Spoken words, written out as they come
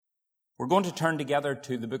We're going to turn together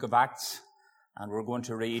to the book of Acts, and we're going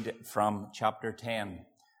to read from chapter 10.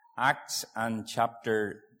 Acts and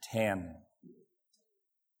chapter 10.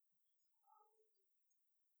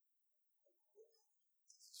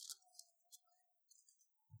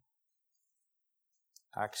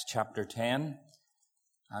 Acts chapter 10,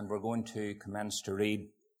 and we're going to commence to read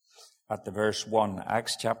at the verse 1.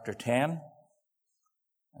 Acts chapter 10,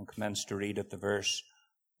 and commence to read at the verse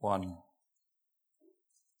 1.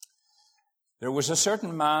 There was a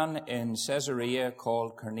certain man in Caesarea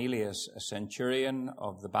called Cornelius, a centurion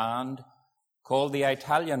of the band, called the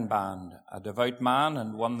Italian band, a devout man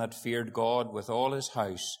and one that feared God with all his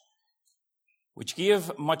house, which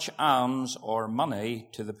gave much alms or money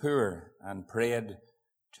to the poor and prayed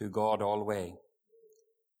to God always.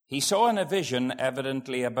 He saw in a vision,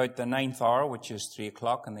 evidently about the 9th hour, which is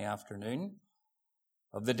 3:00 in the afternoon,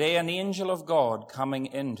 of the day, an angel of God coming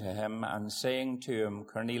into him and saying to him,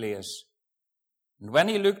 Cornelius. And when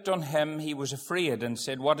he looked on him, he was afraid and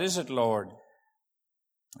said, What is it, Lord?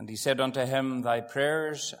 And he said unto him, Thy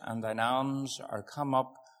prayers and thine alms are come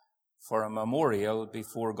up for a memorial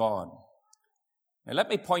before God. Now let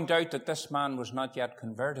me point out that this man was not yet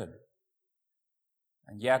converted.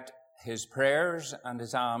 And yet his prayers and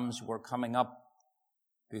his alms were coming up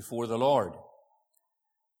before the Lord.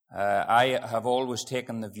 I have always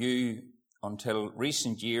taken the view until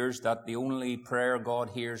recent years that the only prayer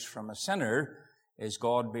God hears from a sinner is,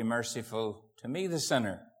 God be merciful to me, the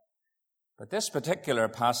sinner. But this particular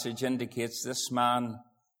passage indicates this man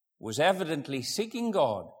was evidently seeking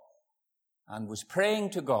God and was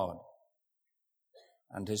praying to God,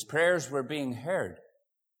 and his prayers were being heard.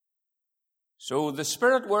 So the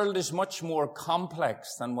spirit world is much more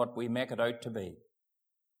complex than what we make it out to be.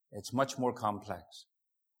 It's much more complex.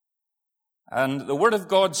 And the Word of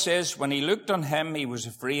God says, when he looked on him, he was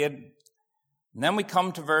afraid. And then we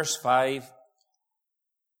come to verse 5.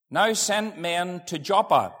 Now send men to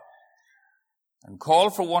Joppa, and call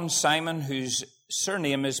for one Simon, whose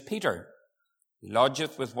surname is Peter. He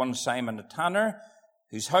lodgeth with one Simon a tanner,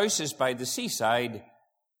 whose house is by the seaside.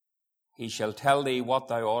 He shall tell thee what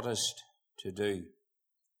thou oughtest to do.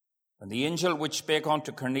 And the angel which spake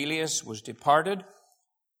unto Cornelius was departed.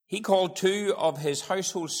 He called 2 of his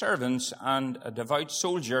household servants and a devout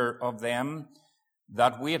soldier of them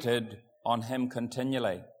that waited on him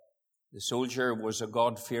continually. The soldier was a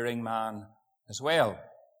God-fearing man as well.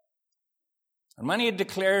 And when he had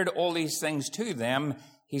declared all these things to them,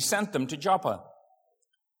 he sent them to Joppa.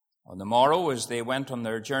 On the morrow, as they went on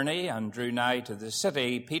their journey and drew nigh to the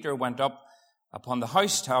city, Peter went up upon the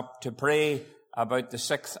housetop to pray about the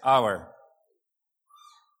 6th hour.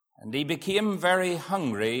 And he became very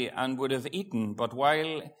hungry and would have eaten, but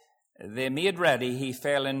while they made ready, he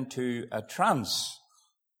fell into a trance,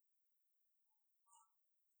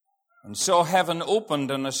 and saw heaven opened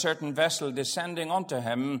and a certain vessel descending unto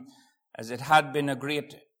him, as it had been a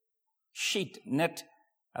great sheet knit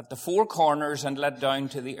at the 4 corners and let down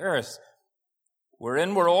to the earth,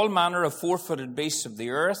 wherein were all manner of 4-footed beasts of the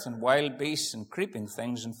earth, and wild beasts, and creeping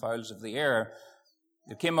things, and fowls of the air.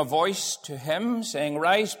 There came a voice to him, saying,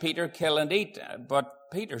 Rise, Peter, kill and eat. But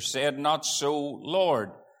Peter said, Not so, Lord,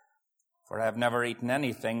 for I have never eaten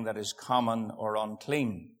anything that is common or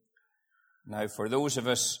unclean. Now, for those of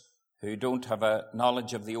us who don't have a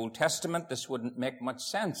knowledge of the Old Testament, this wouldn't make much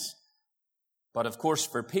sense. But of course,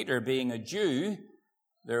 for Peter, being a Jew,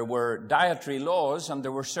 there were dietary laws, and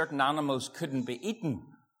there were certain animals couldn't be eaten.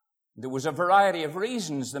 There was a variety of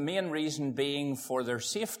reasons, the main reason being for their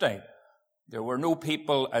safety. There were no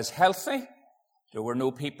people as healthy. There were no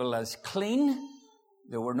people as clean.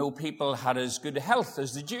 There were no people had as good health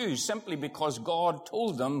as the Jews, simply because God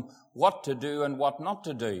told them what to do and what not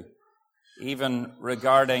to do, even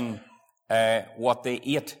regarding what they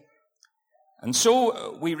ate. And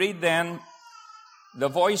so we read then, the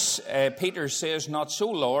voice, Peter says, Not so,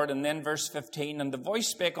 Lord. And then verse 15, And the voice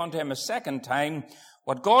spake unto him a second time,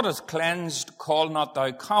 What God hath cleansed, call not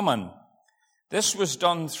thou common. This was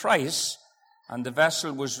done thrice, and the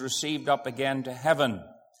vessel was received up again to heaven.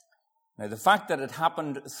 Now, the fact that it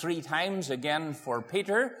happened 3 times again for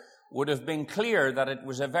Peter would have been clear that it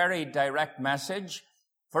was a very direct message.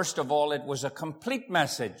 First of all, it was a complete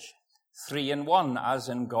message, 3 in 1, as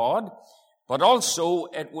in God. But also,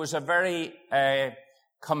 it was a very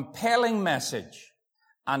compelling message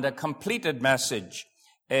and a completed message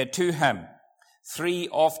to him. 3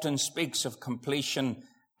 often speaks of completion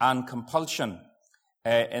and compulsion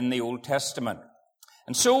in the Old Testament.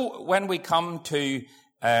 And so when we come to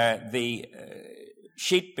the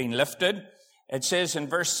sheet being lifted, it says in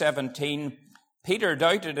verse 17, Peter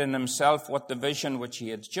doubted in himself what the vision which he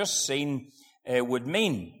had just seen would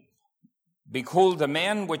mean. behold, the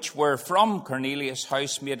men which were from Cornelius'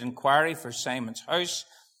 house made inquiry for Simon's house,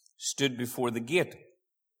 stood before the gate,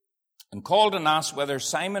 and called and asked whether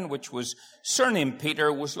Simon, which was surnamed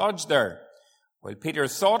Peter, was lodged there. While Peter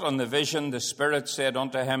thought on the vision, the Spirit said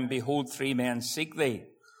unto him, Behold, 3 men seek thee.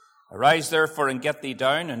 Arise therefore and get thee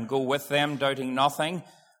down, and go with them, doubting nothing,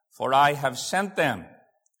 for I have sent them.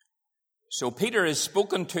 So Peter is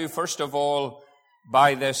spoken to, first of all,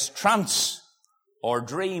 by this trance, or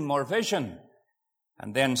dream, or vision.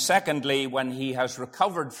 And then secondly, when he has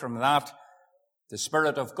recovered from that, the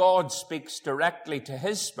Spirit of God speaks directly to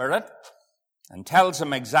his spirit and tells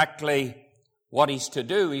him exactly what he's to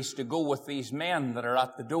do. He's to go with these men that are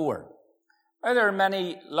at the door. Now, there are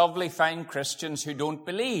many lovely, fine Christians who don't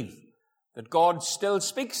believe that God still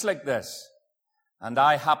speaks like this, and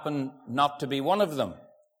I happen not to be one of them.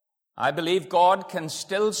 I believe God can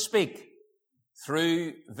still speak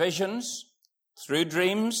through visions, through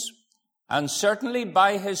dreams, and certainly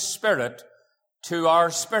by his Spirit to our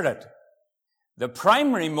spirit. The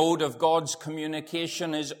primary mode of God's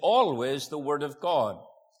communication is always the Word of God.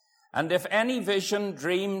 And if any vision,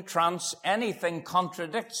 dream, trance, anything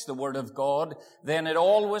contradicts the Word of God, then it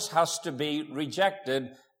always has to be rejected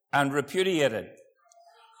and repudiated.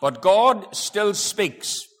 But God still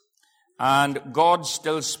speaks, and God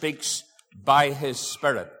still speaks by his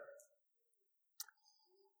Spirit.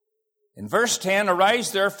 In verse 10,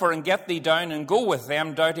 Arise therefore and get thee down and go with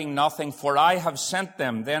them, doubting nothing, for I have sent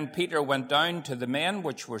them. Then Peter went down to the men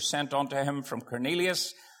which were sent unto him from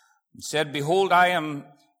Cornelius, and said, Behold, I am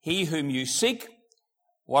he whom you seek.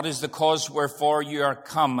 What is the cause wherefore you are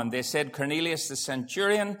come? And they said, Cornelius the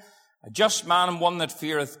centurion, a just man and one that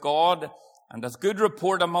feareth God, and hath good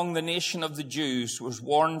report among the nation of the Jews, was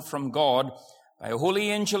warned from God by a holy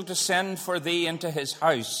angel to send for thee into his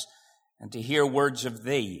house, and to hear words of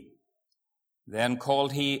thee. Then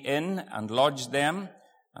called he in and lodged them,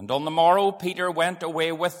 and on the morrow Peter went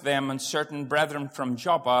away with them, and certain brethren from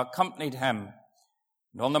Joppa accompanied him.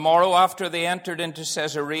 And on the morrow after they entered into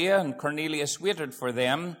Caesarea, and Cornelius waited for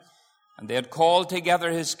them, and they had called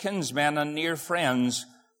together his kinsmen and near friends.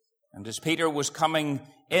 And as Peter was coming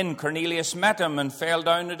in, Cornelius met him and fell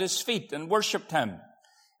down at his feet and worshipped him.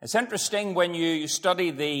 It's interesting when you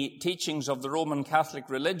study the teachings of the Roman Catholic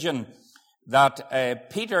religion that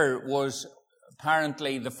Peter was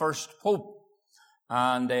apparently the first pope.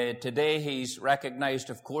 And today he's recognized,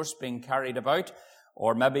 of course, being carried about,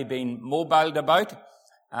 or maybe being mobiled about.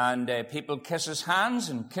 And people kiss his hands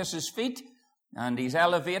and kiss his feet. And he's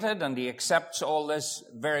elevated and he accepts all this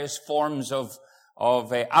various forms of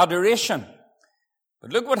adoration.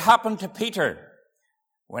 But look what happened to Peter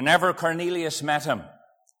whenever Cornelius met him.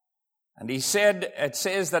 And it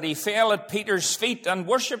says that he fell at Peter's feet and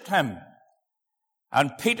worshipped him.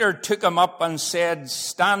 And Peter took him up and said,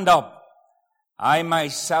 Stand up. I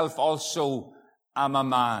myself also am a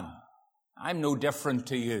man. I'm no different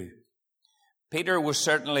to you. Peter was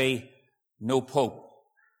certainly no pope.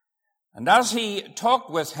 And as he talked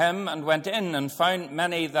with him and went in and found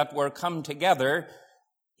many that were come together,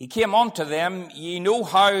 he came unto them, Ye know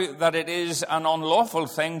how that it is an unlawful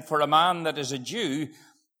thing for a man that is a Jew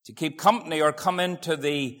to keep company or come into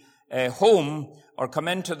the home or come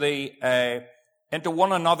into the into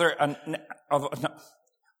one another and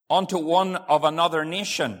unto one of another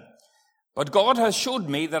nation. But God has showed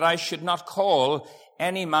me that I should not call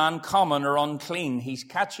any man common or unclean. He's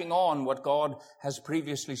catching on what God has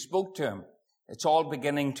previously spoke to him. It's all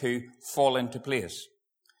beginning to fall into place.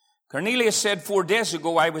 Cornelius said, 4 days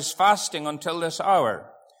ago I was fasting until this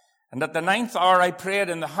hour. And at the 9th hour I prayed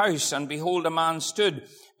in the house, and behold, a man stood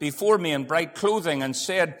before me in bright clothing, and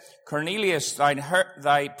said, Cornelius,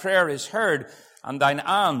 thy prayer is heard, and thine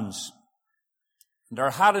alms and are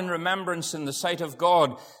had in remembrance in the sight of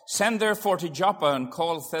God. Send therefore to Joppa, and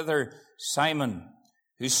call thither Simon,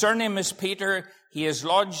 whose surname is Peter. He is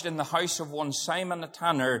lodged in the house of one Simon a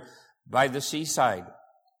tanner by the seaside,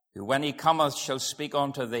 who when he cometh shall speak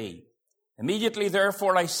unto thee. Immediately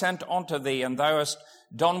therefore I sent unto thee, and thou hast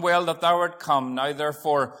done well that thou art come. Now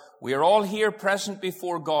therefore we are all here present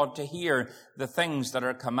before God to hear the things that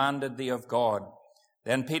are commanded thee of God.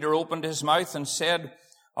 Then Peter opened his mouth and said,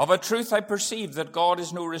 Of a truth I perceive that God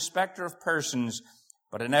is no respecter of persons,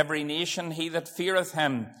 but in every nation he that feareth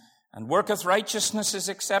him and worketh righteousness is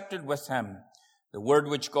accepted with him. The word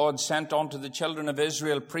which God sent unto the children of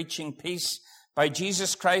Israel, preaching peace by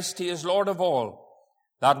Jesus Christ, he is Lord of all.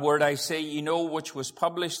 That word I say ye know, which was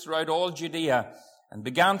published throughout all Judea, and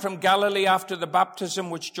began from Galilee after the baptism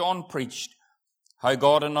which John preached, how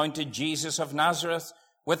God anointed Jesus of Nazareth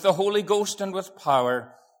with the Holy Ghost and with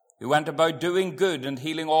power, who went about doing good and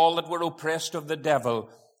healing all that were oppressed of the devil,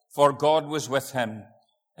 for God was with him.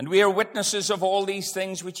 And we are witnesses of all these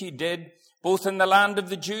things which he did, both in the land of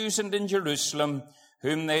the Jews and in Jerusalem,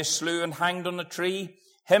 whom they slew and hanged on a tree.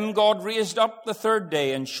 Him God raised up the third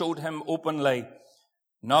day and showed him openly,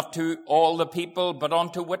 not to all the people, but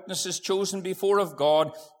unto witnesses chosen before of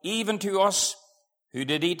God, even to us, who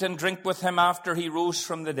did eat and drink with him after he rose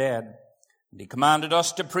from the dead. And he commanded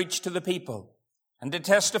us to preach to the people, and to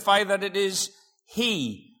testify that it is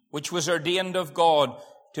he which was ordained of God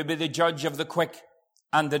to be the judge of the quick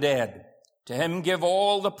and the dead. To him give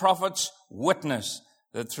all the prophets witness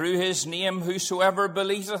that through his name whosoever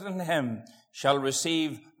believeth in him shall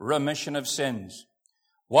receive remission of sins.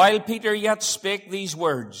 While Peter yet spake these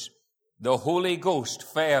words, the Holy Ghost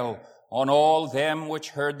fell on all them which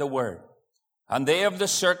heard the word. And they of the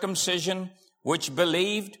circumcision which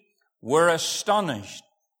believed were astonished,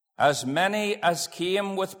 as many as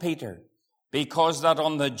came with Peter, because that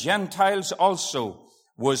on the Gentiles also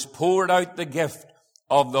was poured out the gift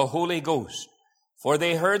of the Holy Ghost. For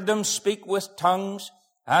they heard them speak with tongues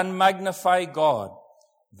and magnify God.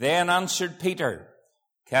 Then answered Peter,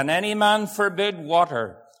 Can any man forbid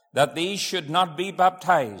water, that these should not be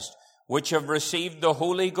baptized, which have received the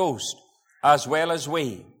Holy Ghost, as well as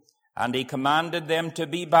we? And he commanded them to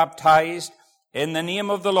be baptized in the name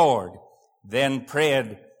of the Lord. Then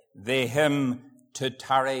prayed they him to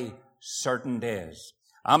tarry certain days.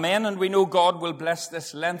 Amen. And we know God will bless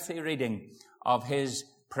this lengthy reading of his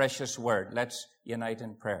precious word. Let's unite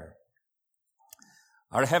in prayer.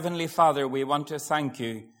 Our Heavenly Father, we want to thank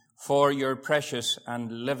you for your precious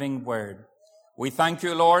and living word. We thank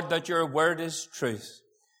you, Lord, that your word is truth.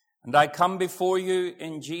 And I come before you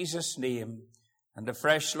in Jesus' name. And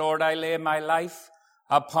afresh, Lord, I lay my life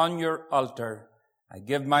upon your altar. I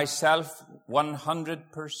give myself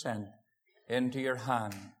 100% into your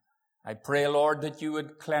hand. I pray, Lord, that you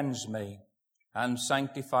would cleanse me and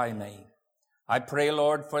sanctify me. I pray,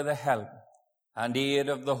 Lord, for the help and aid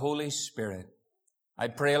of the Holy Spirit. I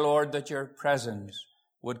pray, Lord, that your presence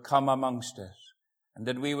would come amongst us and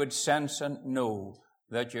that we would sense and know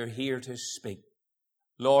that you're here to speak.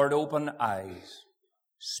 Lord, open eyes,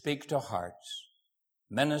 speak to hearts,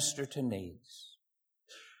 minister to needs.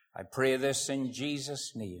 I pray this in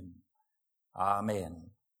Jesus' name. Amen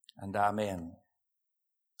and amen.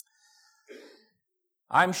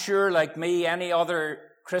 I'm sure, like me, any other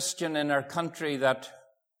Christian in our country that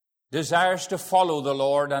desires to follow the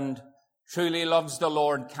Lord and truly loves the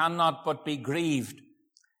Lord cannot but be grieved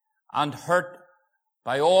and hurt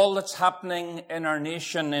by all that's happening in our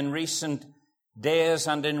nation in recent days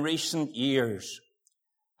and in recent years.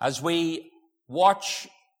 As we watch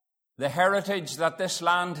the heritage that this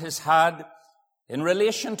land has had in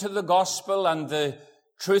relation to the gospel and the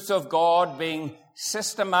truth of God being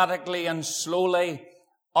systematically and slowly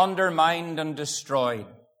undermined and destroyed.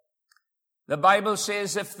 The Bible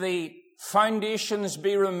says, if the foundations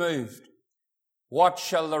be removed, what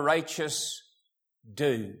shall the righteous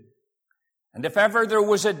do? And if ever there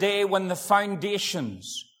was a day when the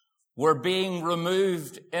foundations were being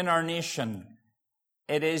removed in our nation,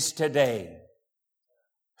 it is today.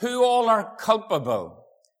 Who all are culpable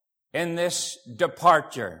in this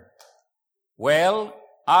departure? Well,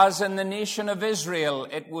 as in the nation of Israel,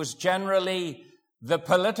 it was generally the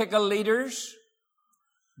political leaders,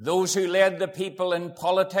 those who led the people in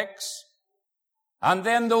politics, and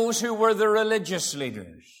then those who were the religious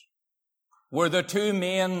leaders were the two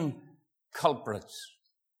main culprits.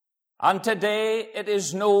 And today it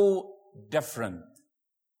is no different.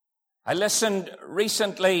 I listened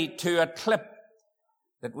recently to a clip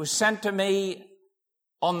that was sent to me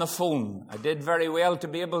on the phone. I did very well to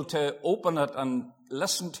be able to open it and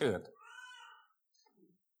listen to it.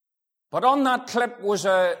 But on that clip was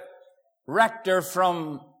a rector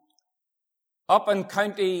from up in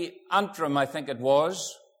County Antrim, I think it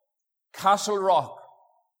was, Castle Rock.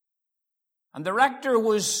 And the rector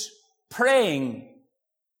was praying,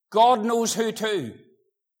 God knows who to,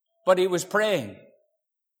 but he was praying.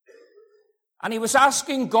 And he was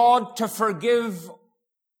asking God to forgive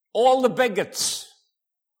all the bigots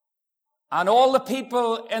and all the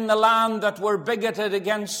people in the land that were bigoted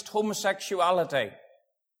against homosexuality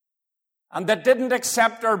and that didn't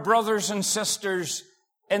accept our brothers and sisters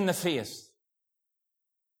in the faith.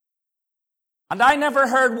 And I never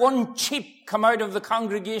heard one cheep come out of the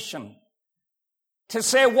congregation to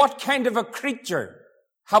say, what kind of a creature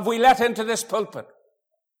have we let into this pulpit?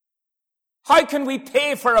 How can we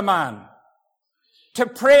pay for a man to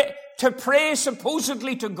pray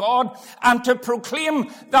supposedly to God and to proclaim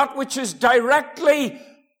that which is directly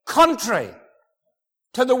contrary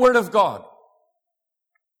to the Word of God?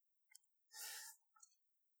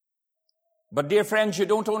 But dear friends, you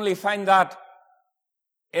don't only find that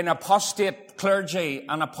in apostate clergy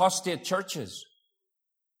and apostate churches.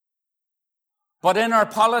 But in our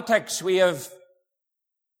politics, we have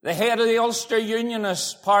the head of the Ulster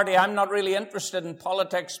Unionist Party. I'm not really interested in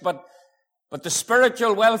politics, but the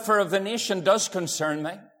spiritual welfare of the nation does concern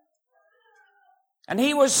me. And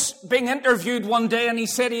he was being interviewed one day, and he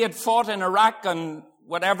said he had fought in Iraq and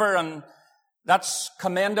whatever, and that's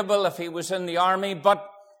commendable if he was in the army. But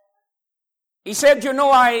he said,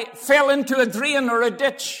 I fell into a drain or a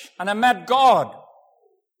ditch, and I met God.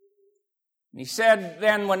 And he said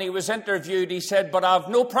then when he was interviewed, he said, but I've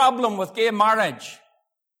no problem with gay marriage.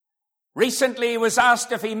 Recently he was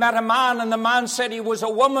asked if he met a man, and the man said he was a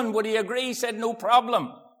woman. Would he agree? He said, no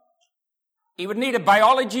problem. He would need a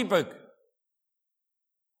biology book.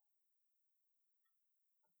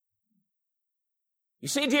 You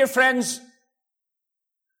see, dear friends,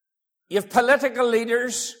 you have political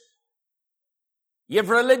leaders, you have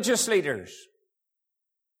religious leaders.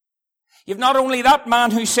 You've not only that man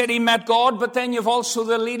who said he met God, but then you've also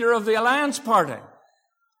the leader of the Alliance Party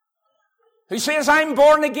who says, I'm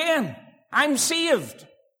born again, I'm saved.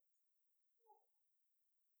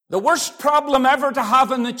 The worst problem ever to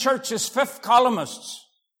have in the church is fifth columnists.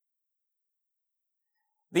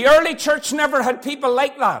 The early church never had people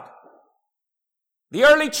like that. The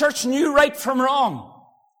early church knew right from wrong.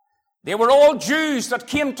 They were all Jews that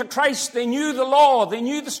came to Christ. They knew the law. They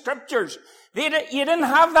knew the scriptures. You didn't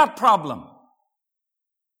have that problem.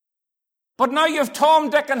 But now you have Tom,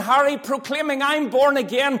 Dick, and Harry proclaiming, I'm born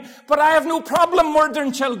again, but I have no problem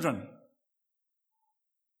murdering children.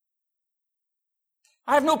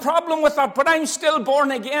 I have no problem with that, but I'm still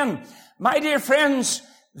born again. My dear friends,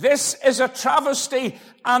 this is a travesty,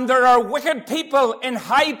 and there are wicked people in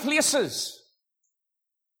high places.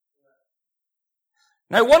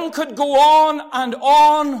 Now, one could go on and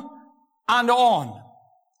on and on,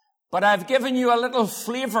 but I've given you a little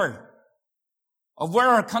flavor of where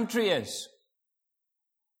our country is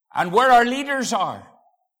and where our leaders are.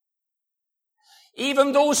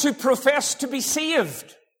 Even those who profess to be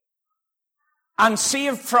saved and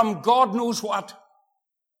saved from God knows what.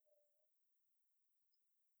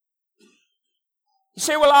 You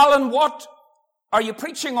say, well, Alan, what are you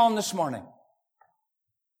preaching on this morning?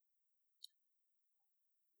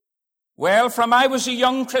 Well, from I was a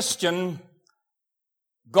young Christian,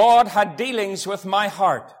 God had dealings with my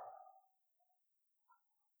heart.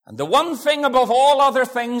 And the one thing above all other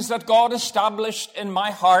things that God established in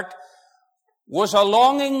my heart was a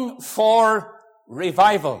longing for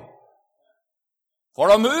revival,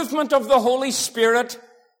 for a movement of the Holy Spirit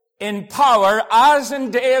in power as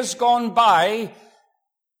in days gone by,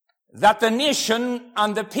 that the nation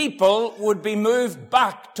and the people would be moved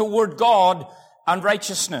back toward God and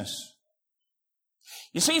righteousness.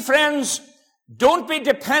 You see, friends, don't be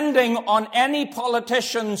depending on any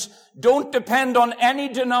politicians. Don't depend on any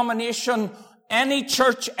denomination, any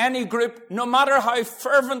church, any group, no matter how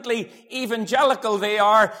fervently evangelical they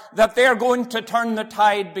are, that they're going to turn the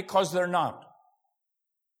tide, because they're not.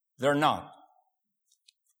 They're not.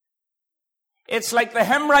 It's like the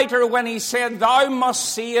hymn writer when he said, thou must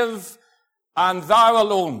save and thou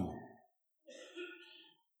alone.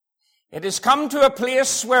 It has come to a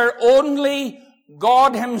place where only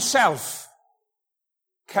God himself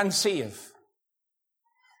can save.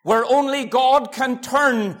 Where only God can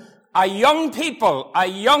turn a young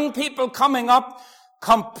people coming up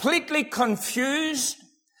completely confused,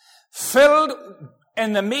 filled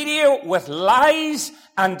in the media with lies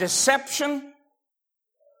and deception.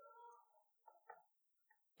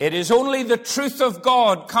 It is only the truth of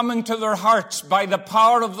God coming to their hearts by the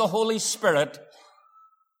power of the Holy Spirit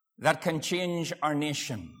that can change our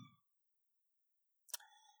nation.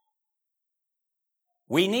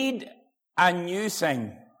 We need a new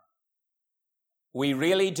thing. We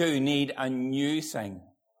really do need a new thing.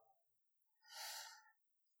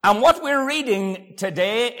 And what we're reading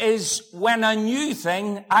today is when a new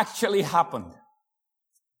thing actually happened.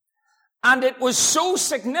 And it was so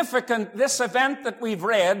significant, this event that we've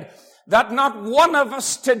read, that not one of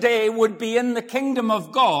us today would be in the kingdom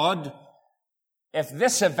of God if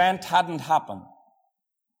this event hadn't happened.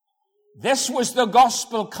 This was the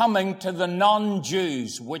gospel coming to the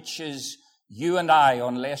non-Jews, which is you and I,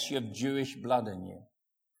 unless you have Jewish blood in you.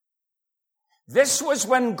 This was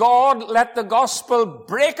when God let the gospel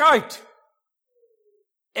break out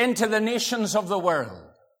into the nations of the world.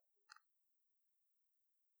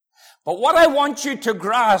 But what I want you to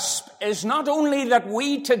grasp is not only that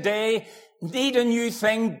we today need a new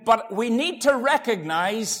thing, but we need to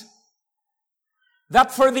recognize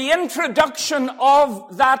that for the introduction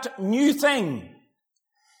of that new thing,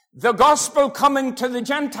 the gospel coming to the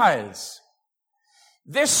Gentiles.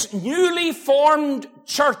 This newly formed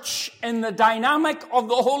church in the dynamic of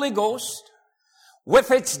the Holy Ghost,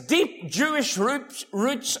 with its deep Jewish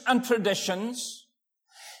roots and traditions,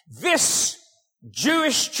 this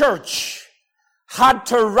Jewish church had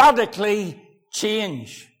to radically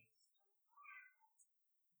change.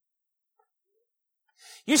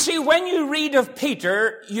 You see, when you read of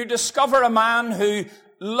Peter, you discover a man who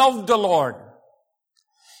loved the Lord.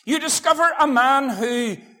 You discover a man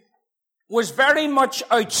who was very much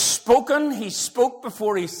outspoken. He spoke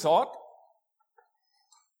before he thought.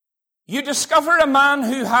 You discover a man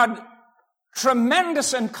who had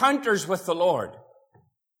tremendous encounters with the Lord.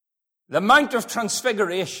 The Mount of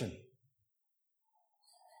Transfiguration,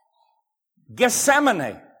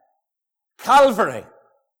 Gethsemane, Calvary,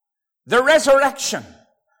 the resurrection,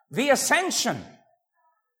 the ascension,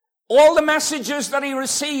 all the messages that he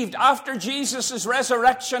received after Jesus'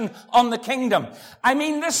 resurrection on the kingdom. I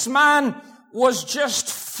mean, this man was just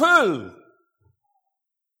full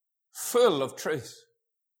of truth.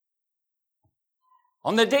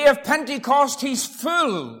 On the day of Pentecost, he's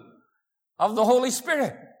full of the Holy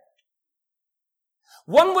Spirit.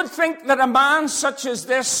 One would think that a man such as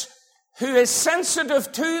this, who is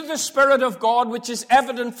sensitive to the Spirit of God, which is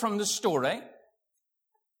evident from the story,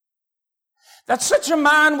 that such a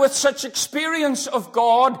man with such experience of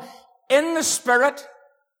God in the Spirit,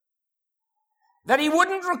 that he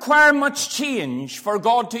wouldn't require much change for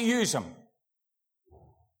God to use him.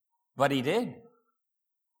 But he did.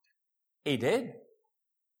 He did.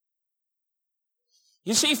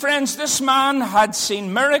 You see, friends, this man had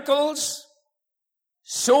seen miracles,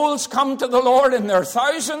 souls come to the Lord in their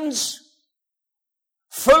thousands,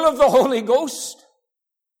 full of the Holy Ghost.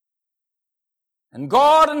 And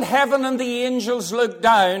God and heaven and the angels looked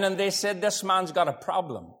down and they said, this man's got a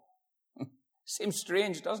problem. Seems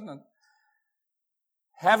strange, doesn't it?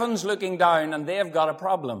 Heaven's looking down and they've got a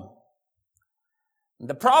problem. And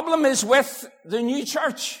the problem is with the new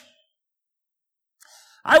church.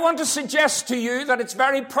 I want to suggest to you that it's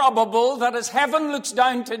very probable that as heaven looks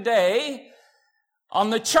down today on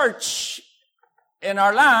the church in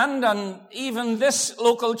our land and even this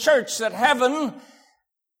local church, that heaven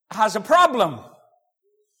has a problem.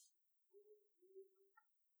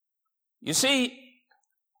 You see,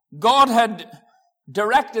 God had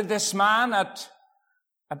directed this man at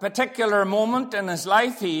a particular moment in his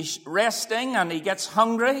life. He's resting and he gets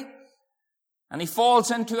hungry and he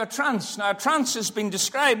falls into a trance. Now, a trance has been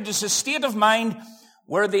described as a state of mind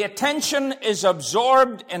where the attention is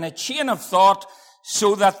absorbed in a chain of thought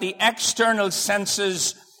so that the external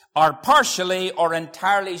senses are partially or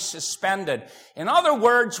entirely suspended. In other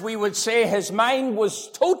words, we would say his mind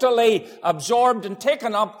was totally absorbed and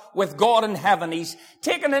taken up with God in heaven. He's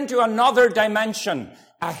taken into another dimension,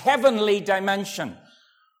 a heavenly dimension.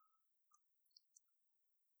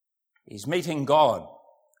 He's meeting God.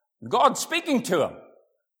 God speaking to him.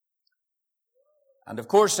 And of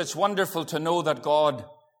course, it's wonderful to know that God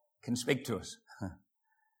can speak to us.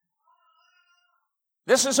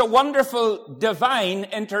 This is a wonderful divine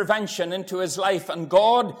intervention into his life, and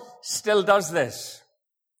God still does this.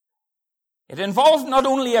 It involved not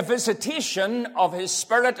only a visitation of his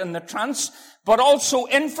spirit in the trance, but also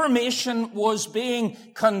information was being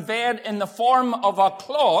conveyed in the form of a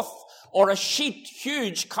cloth or a sheet,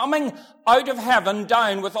 huge, coming out of heaven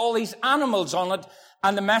down with all these animals on it,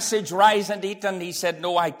 and the message, rise and eat, and he said,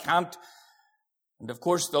 no, I can't. And of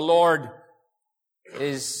course, the Lord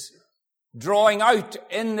is drawing out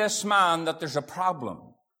in this man that there's a problem.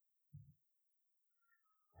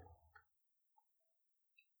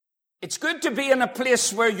 It's good to be in a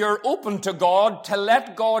place where you're open to God, to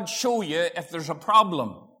let God show you if there's a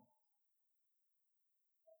problem.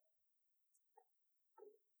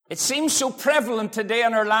 It seems so prevalent today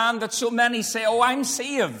in our land that so many say, oh, I'm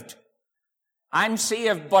saved,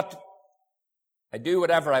 but I do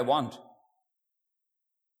whatever I want.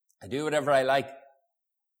 I do whatever I like.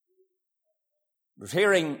 I was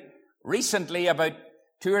hearing recently about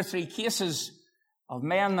 2 or 3 cases of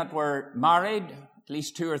men that were married. At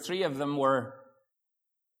least 2 or 3 of them were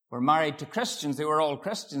married to Christians. They were all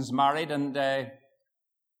Christians married, and the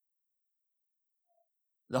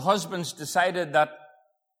husbands decided that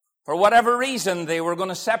for whatever reason they were going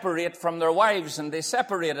to separate from their wives, and they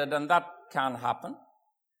separated, and that can happen.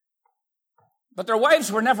 But their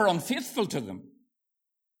wives were never unfaithful to them.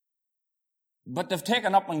 But they've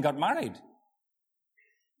taken up and got married.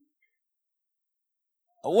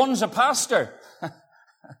 One's a pastor.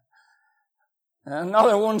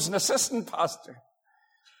 Another one's an assistant pastor.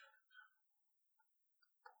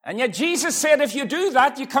 And yet Jesus said, if you do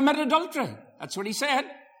that, you commit adultery. That's what he said.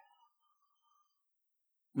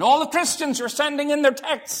 And all the Christians were sending in their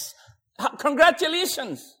texts.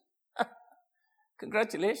 Congratulations.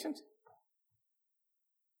 Congratulations.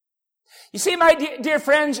 You see, my dear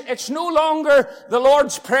friends, it's no longer the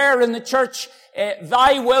Lord's Prayer in the church,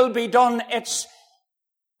 thy will be done.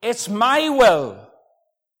 It's my will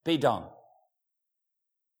be done.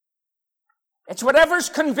 It's whatever's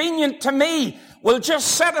convenient to me. We'll just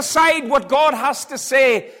set aside what God has to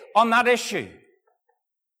say on that issue.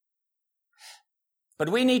 But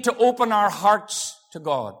we need to open our hearts to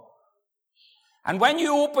God. And when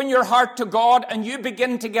you open your heart to God and you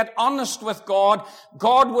begin to get honest with God,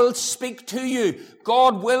 God will speak to you.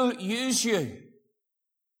 God will use you.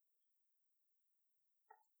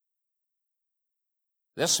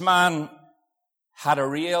 This man had a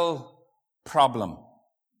real problem.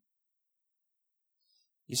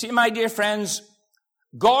 You see, my dear friends,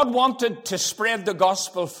 God wanted to spread the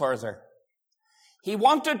gospel further. He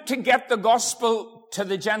wanted to get the gospel to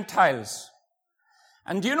the Gentiles.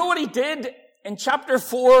 And do you know what he did? In chapter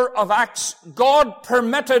 4 of Acts, God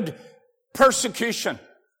permitted persecution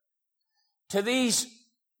to these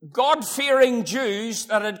God-fearing Jews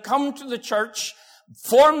that had come to the church,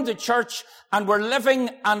 formed the church, and were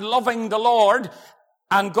living and loving the Lord.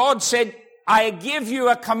 And God said, I give you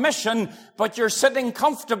a commission, but you're sitting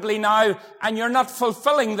comfortably now, and you're not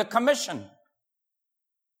fulfilling the commission.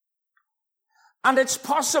 And it's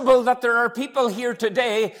possible that there are people here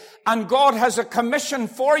today and God has a commission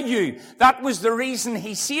for you. That was the reason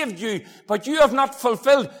He saved you, but you have not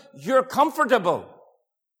fulfilled. You're comfortable.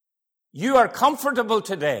 You are comfortable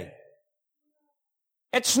today.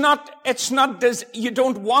 It's not, you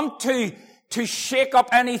don't want to shake up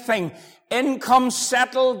anything. Income's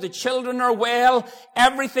settled, the children are well,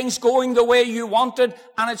 everything's going the way you wanted,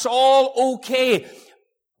 and it's all okay.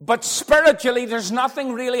 But spiritually, there's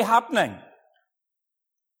nothing really happening.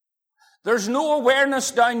 There's no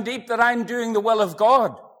awareness down deep that I'm doing the will of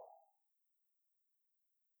God.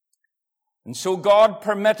 And so God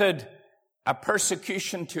permitted a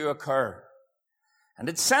persecution to occur. And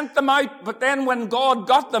it sent them out, but then when God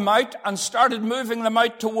got them out and started moving them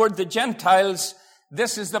out toward the Gentiles,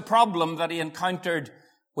 this is the problem that He encountered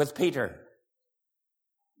with Peter.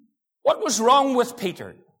 What was wrong with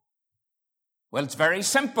Peter? Well, it's very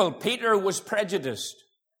simple. Peter was prejudiced.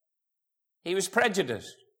 He was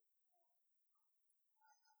prejudiced.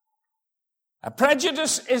 A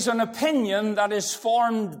prejudice is an opinion that is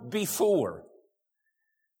formed before.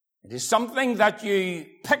 It is something that you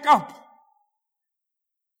pick up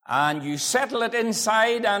and you settle it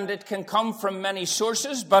inside, and it can come from many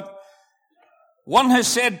sources, but one has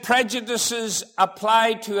said prejudices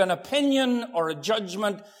apply to an opinion or a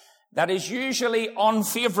judgment that is usually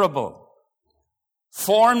unfavorable,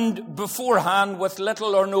 formed beforehand with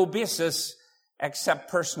little or no basis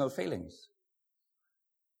except personal feelings.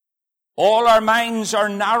 All our minds are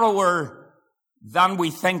narrower than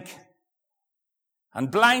we think,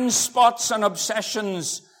 and blind spots and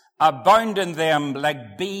obsessions abound in them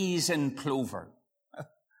like bees in clover.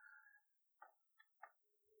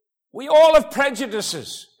 We all have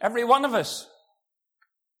prejudices, every one of us.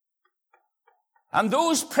 And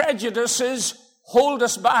those prejudices hold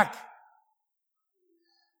us back.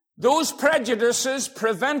 Those prejudices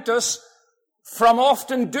prevent us from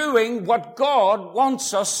often doing what God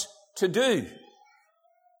wants us to do.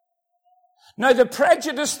 Now, the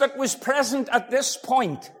prejudice that was present at this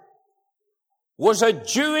point was a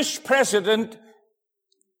Jewish prejudice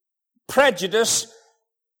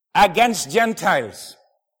against Gentiles.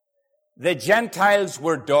 The Gentiles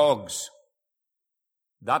were dogs.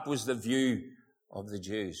 That was the view of the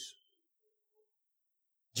Jews.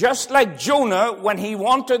 Just like Jonah, when he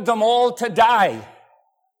wanted them all to die,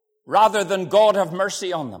 rather than God have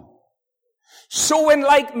mercy on them. So in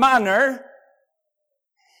like manner,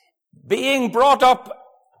 being brought up,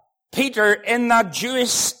 Peter, in that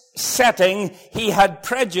Jewish setting, he had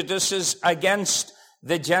prejudices against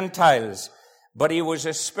the Gentiles. But he was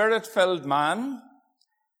a Spirit-filled man,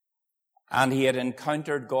 and he had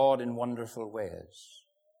encountered God in wonderful ways.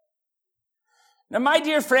 Now, my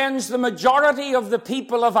dear friends, the majority of the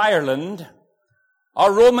people of Ireland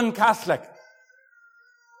are Roman Catholic.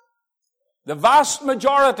 The vast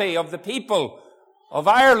majority of the people of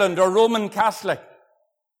Ireland are Roman Catholic.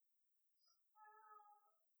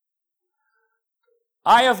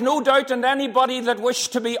 I have no doubt, and anybody that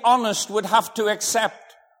wished to be honest would have to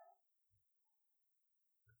accept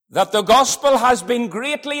that the gospel has been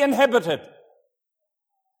greatly inhibited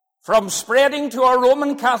from spreading to our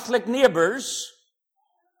Roman Catholic neighbors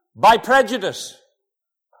by prejudice.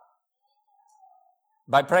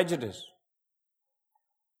 By prejudice.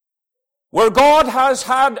 Where God has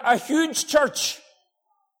had a huge church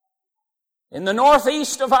in the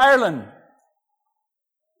northeast of Ireland.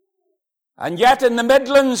 And yet in the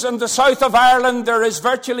Midlands and the south of Ireland, there is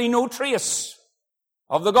virtually no trace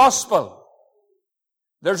of the gospel.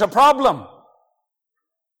 There's a problem.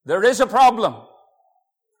 There is a problem.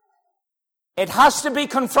 It has to be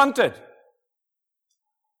confronted.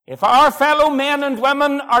 If our fellow men and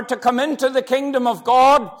women are to come into the kingdom of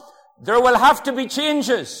God, there will have to be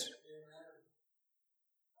changes.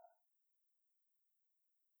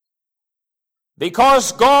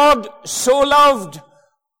 Because God so loved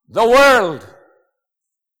the world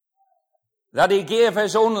that he gave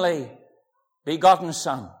his only begotten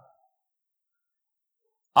Son.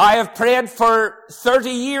 I have prayed for 30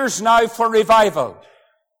 years now for revival.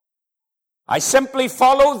 I simply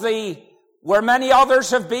follow where many others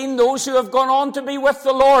have been, those who have gone on to be with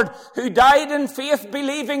the Lord, who died in faith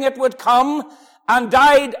believing it would come, and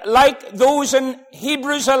died like those in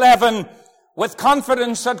Hebrews 11 with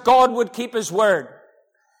confidence that God would keep his word.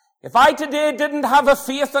 If I today didn't have a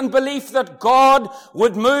faith and belief that God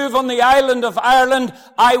would move on the island of Ireland,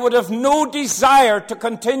 I would have no desire to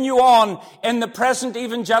continue on in the present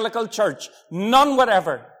evangelical church. None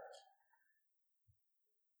whatever.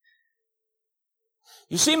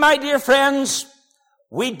 You see, my dear friends,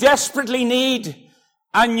 we desperately need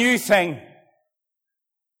a new thing.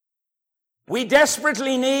 We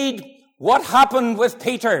desperately need what happened with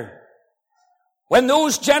Peter when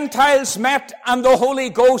those Gentiles met and the Holy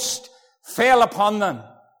Ghost fell upon them.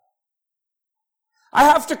 I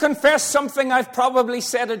have to confess something, I've probably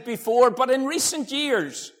said it before, but in recent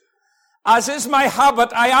years, as is my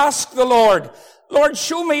habit, I ask the Lord, Lord,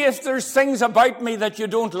 show me if there's things about me that you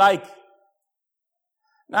don't like.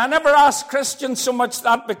 Now, I never ask Christians so much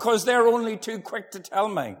that because they're only too quick to tell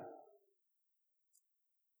me.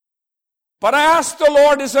 But I ask the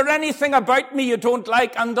Lord, is there anything about me you don't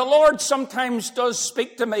like? And the Lord sometimes does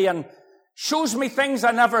speak to me and shows me things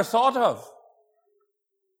I never thought of.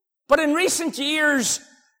 But in recent years,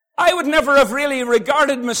 I would never have really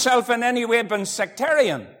regarded myself in any way been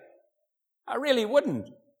sectarian. I really wouldn't.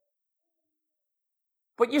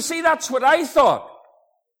 But you see, that's what I thought.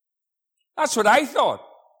 That's what I thought.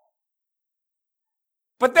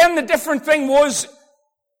 But then the different thing was,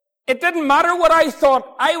 it didn't matter what I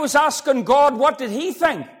thought. I was asking God, what did he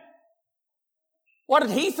think? What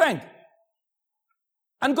did he think?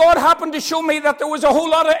 And God happened to show me that there was a whole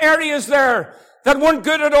lot of areas there that weren't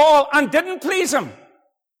good at all and didn't please him.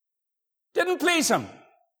 Didn't please him.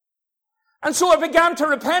 And so I began to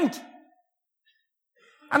repent.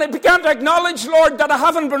 And I began to acknowledge, Lord, that I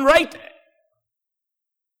haven't been right.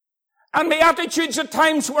 And my attitudes at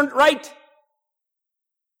times weren't right.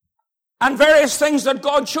 And various things that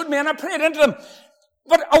God showed me, and I prayed into them.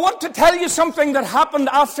 But I want to tell you something that happened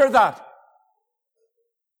after that.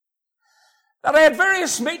 That I had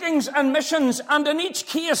various meetings and missions, and in each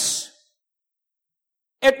case,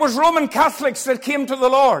 it was Roman Catholics that came to the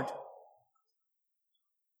Lord.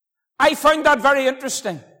 I found that very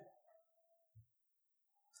interesting.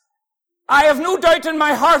 I have no doubt in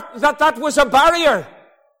my heart that that was a barrier.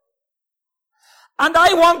 And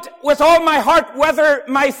I want with all my heart, whether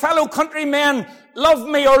my fellow countrymen love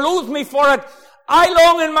me or loathe me for it, I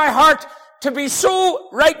long in my heart to be so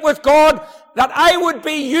right with God that I would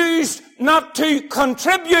be used not to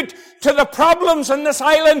contribute to the problems in this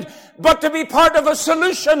island, but to be part of a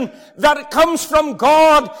solution that comes from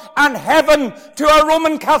God and heaven to our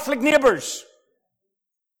Roman Catholic neighbours.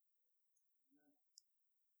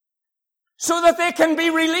 So that they can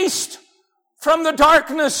be released from the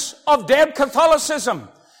darkness of dead Catholicism.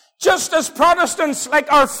 Just as Protestants,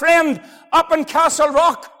 like our friend up in Castle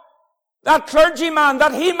Rock, that clergyman,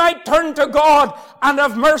 that he might turn to God and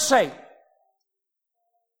have mercy.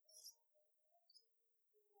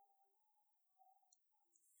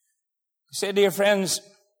 You say, dear friends,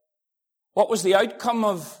 what was the outcome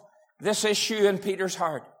of this issue in Peter's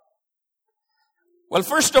heart? Well,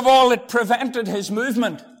 first of all, it prevented his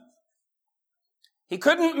movement. He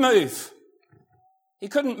couldn't move. He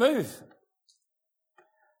couldn't move.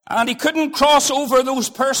 And he couldn't cross over those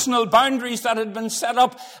personal boundaries that had been set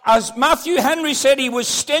up. As Matthew Henry said, he was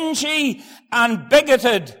stingy and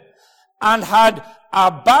bigoted and had a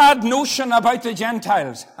bad notion about the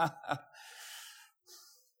Gentiles.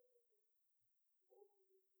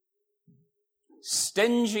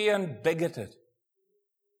 Stingy and bigoted.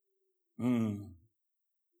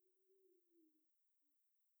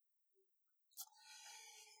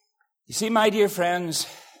 You see, my dear friends,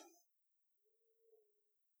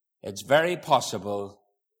 it's very possible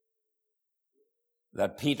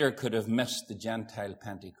that Peter could have missed the Gentile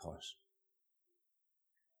Pentecost.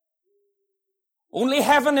 Only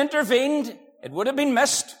heaven intervened. It would have been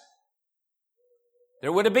missed.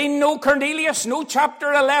 There would have been no Cornelius, no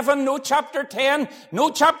chapter 11, no chapter 10, no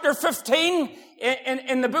chapter 15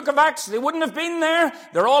 in the book of Acts. They wouldn't have been there.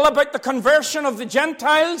 They're all about the conversion of the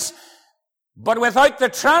Gentiles. But without the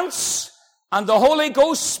trance and the Holy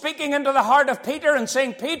Ghost speaking into the heart of Peter and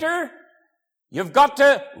saying, Peter, you've got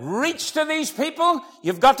to reach to these people.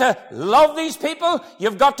 You've got to love these people.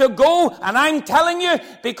 You've got to go. And I'm telling you,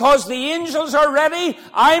 because the angels are ready,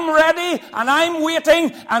 I'm ready, and I'm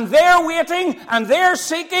waiting, and they're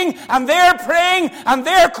seeking, and they're praying, and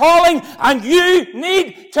they're calling, and you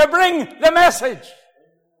need to bring the message.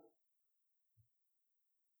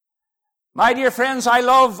 My dear friends, I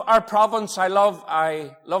love our province. I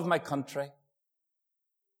love my country.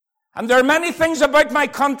 And there are many things about my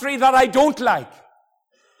country that I don't like.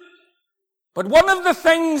 But one of the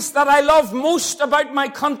things that I love most about my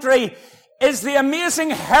country is the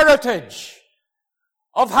amazing heritage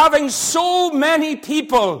of having so many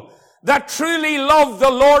people that truly love the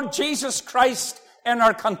Lord Jesus Christ in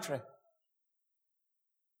our country.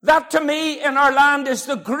 That to me in our land is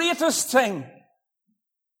the greatest thing.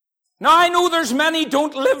 Now I know there's many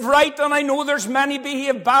don't live right, and I know there's many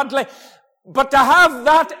behave badly. But to have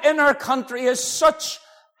that in our country is such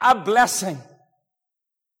a blessing.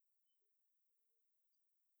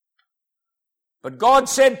 But God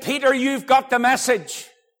said, Peter, you've got the message.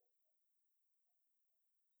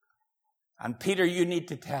 And Peter, you need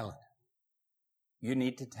to tell it. You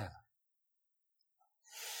need to tell it.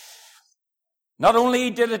 Not only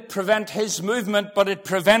did it prevent his movement, but it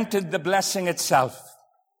prevented the blessing itself.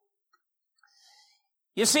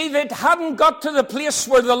 You see, they hadn't got to the place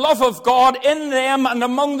where the love of God in them and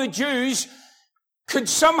among the Jews could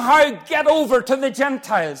somehow get over to the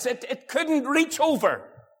Gentiles. It couldn't reach over.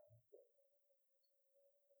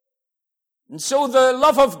 And so the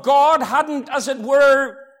love of God hadn't, as it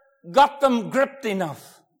were, got them gripped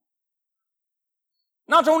enough.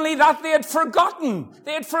 Not only that, they had forgotten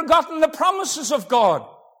the promises of God.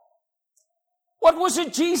 What was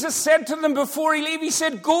it Jesus said to them before he left? He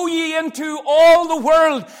said, go ye into all the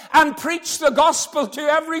world and preach the gospel to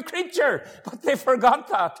every creature. But they forgot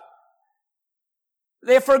that.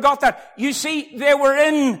 They forgot that. You see, they were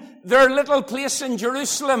in their little place in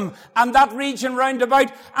Jerusalem and that region round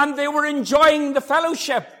about, and they were enjoying the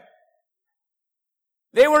fellowship.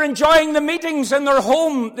 They were enjoying the meetings in their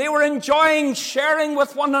home. They were enjoying sharing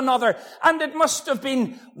with one another. And it must have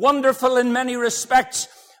been wonderful in many respects.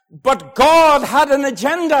 But God had an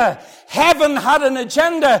agenda. Heaven had an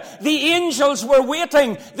agenda. The angels were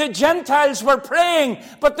waiting. The Gentiles were praying.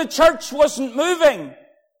 But the church wasn't moving.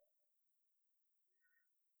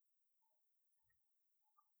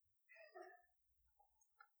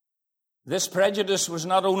 This prejudice was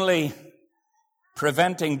not only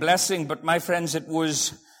preventing blessing, but my friends, it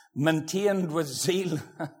was maintained with zeal.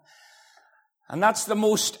 And that's the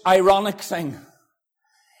most ironic thing.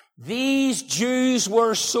 These Jews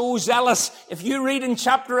were so zealous. If you read in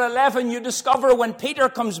chapter 11, you discover when Peter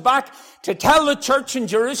comes back to tell the church in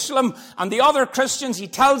Jerusalem and the other Christians, he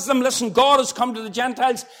tells them, listen, God has come to the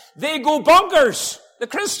Gentiles. They go bonkers. The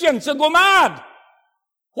Christians, they go mad.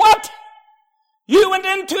 What? You went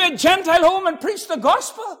into a Gentile home and preached the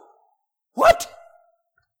gospel? What?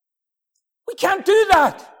 We can't do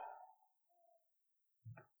that.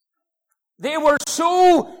 They were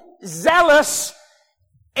so zealous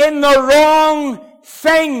in the wrong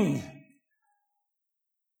thing.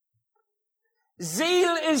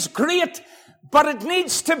 Zeal is great, but it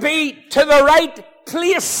needs to be to the right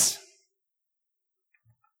place.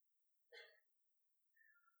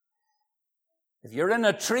 If you're in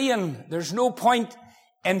a train, there's no point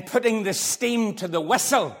in putting the steam to the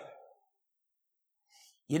whistle.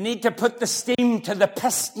 You need to put the steam to the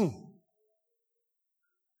piston.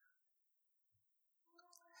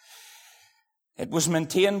 It was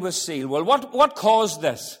maintained with zeal. Well, what caused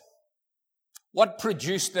this? What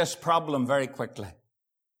produced this problem very quickly?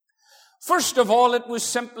 First of all, it was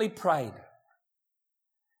simply pride.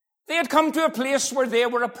 They had come to a place where they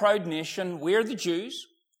were a proud nation. We're the Jews.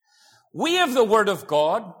 We have the Word of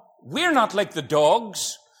God. We're not like the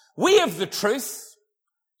dogs. We have the truth.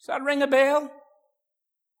 Does that ring a bell?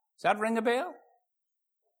 Does that ring a bell?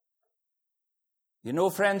 You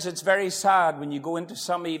know, friends, it's very sad when you go into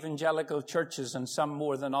some evangelical churches, and some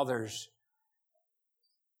more than others.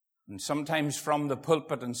 And sometimes from the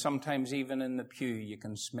pulpit and sometimes even in the pew, you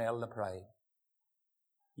can smell the pride.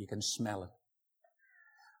 You can smell it.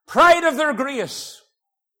 Pride of their grace.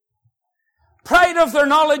 Pride of their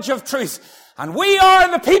knowledge of truth. And we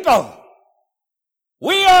are the people.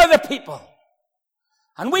 We are the people.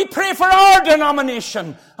 And we pray for our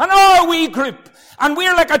denomination and our wee group. And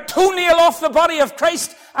we're like a toenail off the body of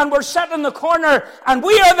Christ, and we're set in the corner, and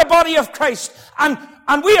we are the body of Christ. And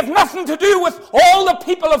we have nothing to do with all the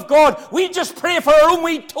people of God. We just pray for our own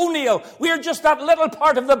wee toenail. We're just that little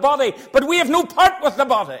part of the body, but we have no part with the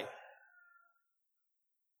body.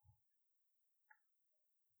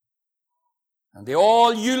 And they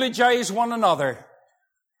all eulogize one another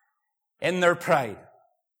in their pride.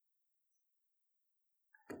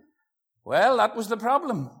 Well, that was the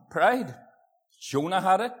problem. Pride. Jonah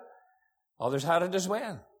had it. Others had it as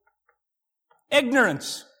well.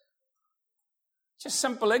 Ignorance. Just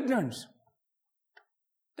simple ignorance.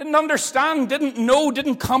 Didn't understand, didn't know,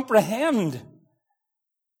 didn't comprehend.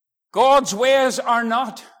 God's ways are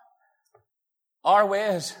not our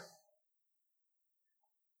ways.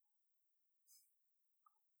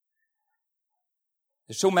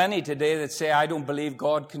 There's so many today that say, I don't believe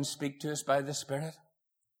God can speak to us by the Spirit.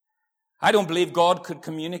 I don't believe God could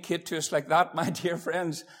communicate to us like that. My dear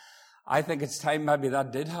friends, I think it's time maybe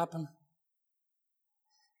that did happen.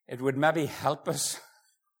 It would maybe help us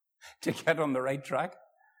to get on the right track.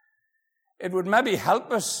 It would maybe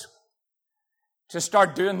help us to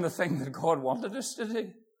start doing the thing that God wanted us to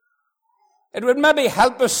do. It would maybe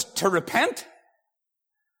help us to repent.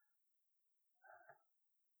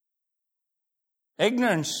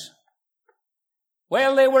 Ignorance.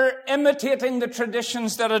 Well, they were imitating the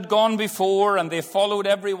traditions that had gone before, and they followed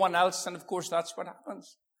everyone else, and of course that's what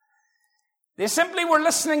happens. They simply were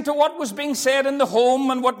listening to what was being said in the home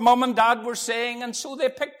and what mom and dad were saying, and so they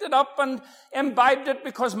picked it up and imbibed it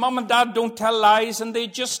because mom and dad don't tell lies, and they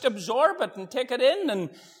just absorb it and take it in,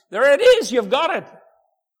 and there it is, you've got it.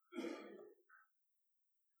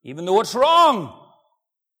 Even though it's wrong.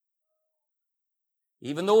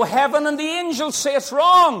 Even though heaven and the angels say it's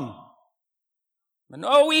wrong. But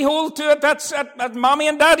no, we hold to it. That's mommy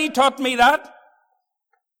and daddy taught me that.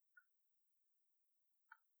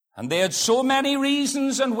 And they had so many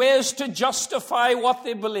reasons and ways to justify what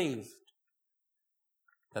they believed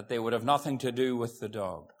that they would have nothing to do with the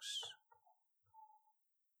dogs.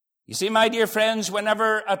 You see, my dear friends,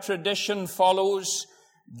 whenever a tradition follows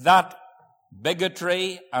that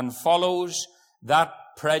bigotry and follows that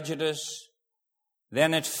prejudice,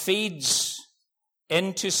 then it feeds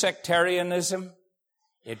into sectarianism.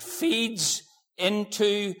 It feeds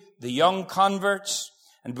into the young converts.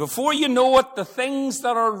 And before you know it, the things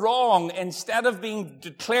that are wrong, instead of being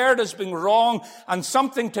declared as being wrong and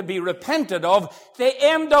something to be repented of, they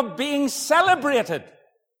end up being celebrated.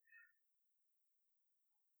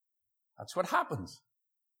 That's what happens.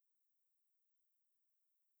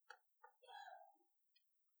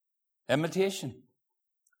 Imitation.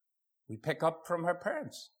 We pick up from our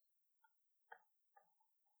parents.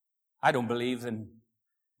 I don't believe in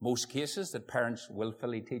most cases that parents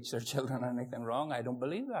willfully teach their children anything wrong. I don't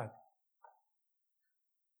believe that.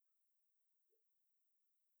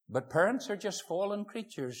 But parents are just fallen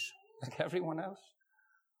creatures like everyone else.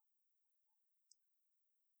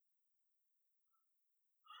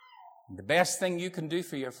 The best thing you can do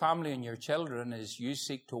for your family and your children is you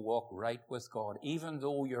seek to walk right with God. Even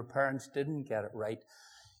though your parents didn't get it right,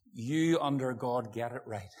 you under God get it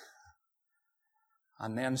right.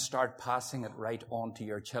 And then start passing it right on to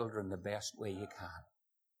your children the best way you can.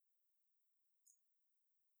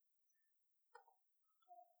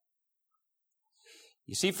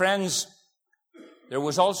 You see, friends, there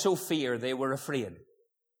was also fear. They were afraid.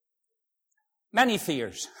 Many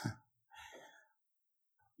fears.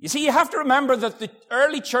 You see, you have to remember that the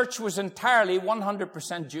early church was entirely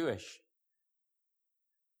 100% Jewish.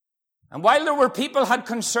 And while there were people who had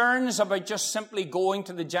concerns about just simply going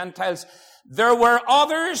to the Gentiles, there were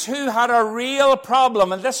others who had a real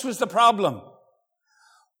problem, and this was the problem.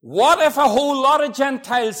 What if a whole lot of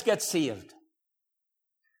Gentiles get saved?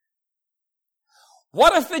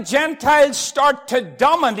 What if the Gentiles start to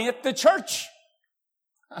dominate the church?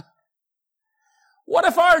 What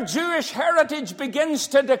if our Jewish heritage begins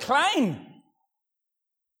to decline?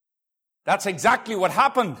 That's exactly what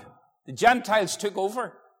happened. The Gentiles took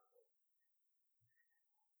over.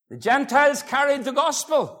 The Gentiles carried the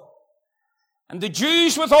gospel. And the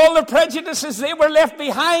Jews, with all their prejudices, they were left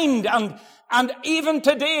behind. And even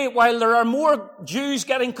today, while there are more Jews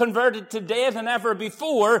getting converted today than ever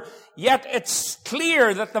before, yet it's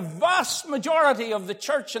clear that the vast majority of the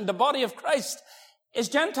church and the body of Christ is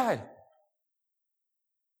Gentile.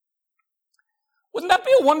 Wouldn't that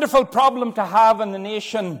be a wonderful problem to have in the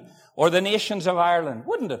nation or the nations of Ireland?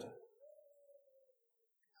 Wouldn't it?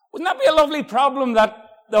 Wouldn't that be a lovely problem that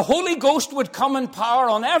the Holy Ghost would come in power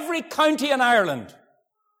on every county in Ireland?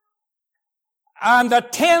 and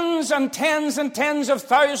that tens and tens and tens of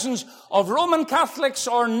thousands of Roman Catholics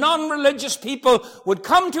or non-religious people would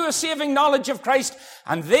come to a saving knowledge of Christ,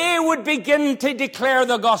 and they would begin to declare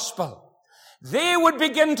the gospel. They would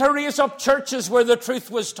begin to raise up churches where the truth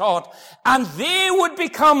was taught, and they would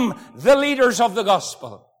become the leaders of the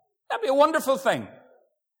gospel. That'd be a wonderful thing.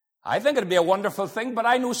 I think it'd be a wonderful thing, but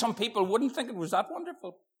I know some people wouldn't think it was that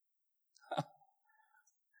wonderful.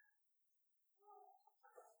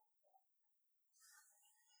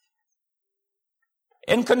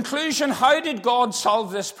 In conclusion, how did God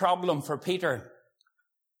solve this problem for Peter?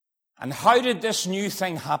 And how did this new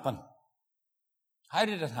thing happen? How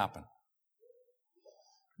did it happen?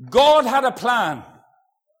 God had a plan.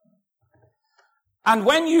 And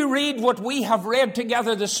when you read what we have read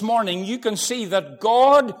together this morning, you can see that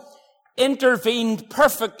God intervened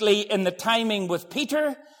perfectly in the timing with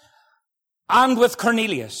Peter and with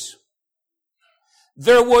Cornelius.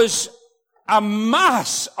 There was a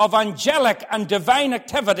mass of angelic and divine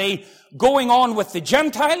activity going on with the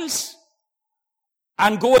Gentiles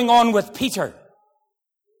and going on with Peter.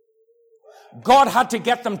 God had to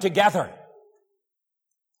get them together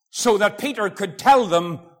so that Peter could tell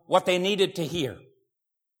them what they needed to hear.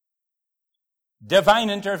 Divine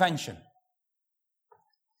intervention.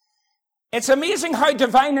 It's amazing how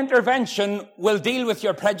divine intervention will deal with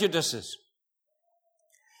your prejudices.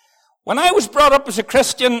 When I was brought up as a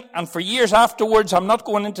Christian, and for years afterwards, I'm not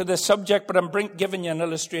going into this subject, but I'm giving you an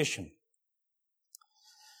illustration.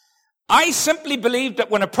 I simply believed that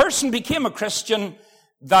when a person became a Christian,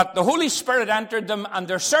 that the Holy Spirit entered them, and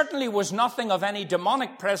there certainly was nothing of any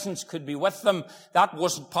demonic presence could be with them. That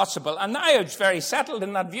wasn't possible. And I was very settled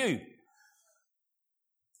in that view.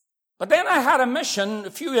 But then I had a mission. A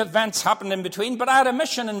few events happened in between, but I had a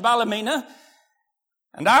mission in Ballymena.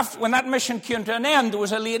 And when that mission came to an end, there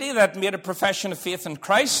was a lady that made a profession of faith in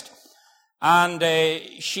Christ. And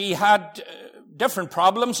she had different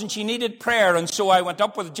problems, and she needed prayer. And so I went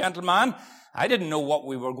up with a gentleman. I didn't know what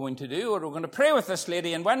we were going to do, or we were going to pray with this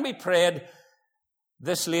lady. And when we prayed,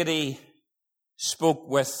 this lady spoke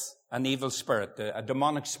with an evil spirit. A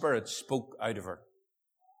demonic spirit spoke out of her.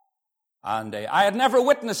 And I had never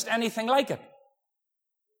witnessed anything like it.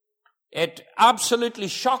 It absolutely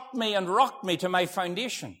shocked me and rocked me to my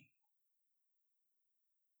foundation.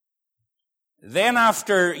 Then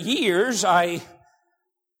after years, I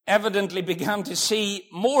evidently began to see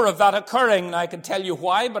more of that occurring. And I can tell you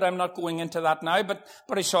why, but I'm not going into that now. But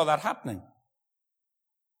I saw that happening.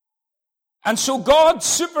 And so God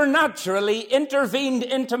supernaturally intervened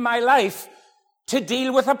into my life to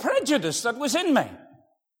deal with a prejudice that was in me.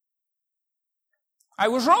 I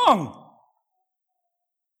was wrong.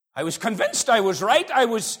 I was convinced I was right. I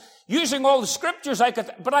was using all the scriptures I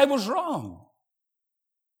could, but I was wrong.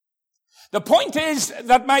 The point is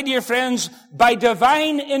that, my dear friends, by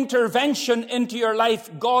divine intervention into your life,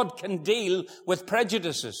 God can deal with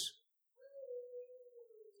prejudices.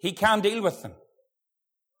 He can deal with them.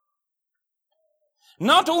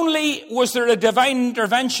 Not only was there a divine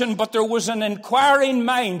intervention, but there was an inquiring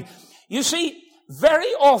mind. You see,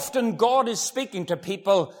 very often God is speaking to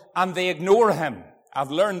people and they ignore him.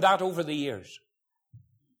 I've learned that over the years.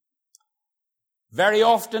 Very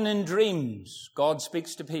often in dreams, God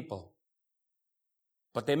speaks to people.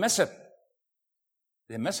 But they miss it.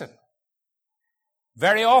 They miss it.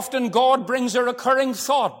 Very often God brings a recurring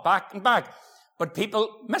thought back and back. But people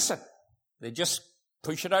miss it. They just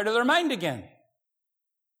push it out of their mind again.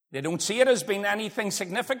 They don't see it as being anything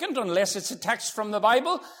significant unless it's a text from the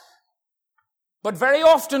Bible. But very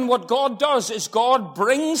often what God does is God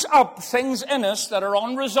brings up things in us that are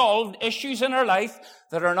unresolved, issues in our life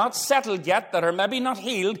that are not settled yet, that are maybe not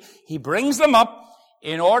healed. He brings them up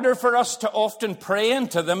in order for us to often pray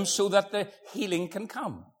into them so that the healing can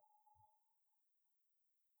come.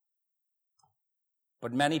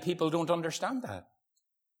 But many people don't understand that.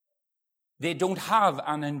 They don't have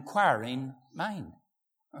an inquiring mind.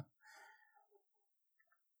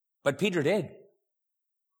 But Peter did.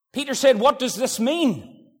 Peter said, what does this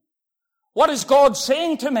mean? What is God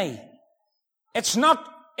saying to me? It's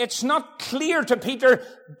not clear to Peter,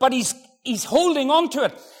 but he's holding on to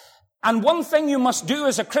it. And one thing you must do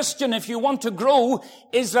as a Christian if you want to grow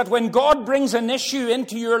is that when God brings an issue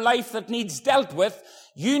into your life that needs dealt with,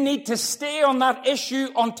 you need to stay on that issue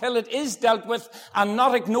until it is dealt with and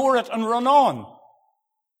not ignore it and run on.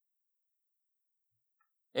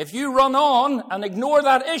 If you run on and ignore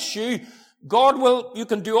that issue, you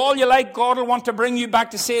can do all you like, God will want to bring you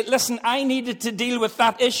back to say, listen, I needed to deal with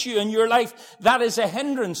that issue in your life. That is a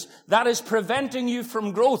hindrance. That is preventing you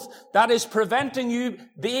from growth. That is preventing you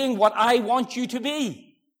being what I want you to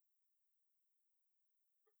be.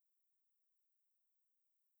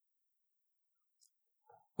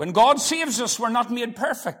 When God saves us, we're not made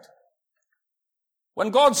perfect. When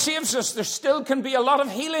God saves us, there still can be a lot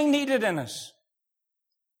of healing needed in us.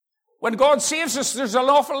 When God saves us, there's an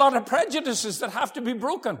awful lot of prejudices that have to be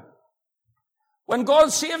broken. When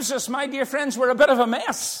God saves us, my dear friends, we're a bit of a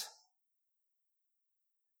mess.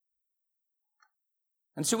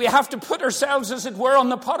 And so we have to put ourselves, as it were, on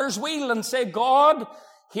the potter's wheel and say, God,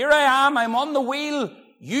 here I am, I'm on the wheel,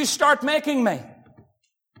 you start making me.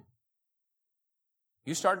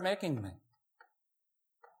 You start making me.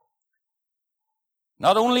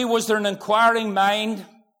 Not only was there an inquiring mind,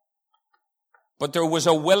 but there was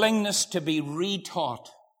a willingness to be retaught.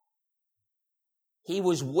 He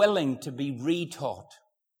was willing to be retaught.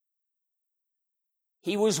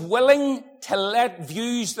 He was willing to let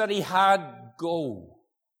views that he had go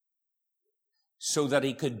so that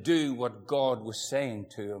he could do what God was saying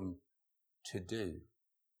to him to do.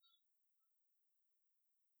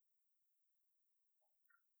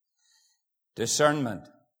 Discernment.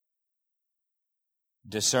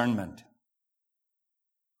 Discernment.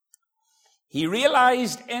 He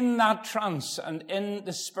realized in that trance and in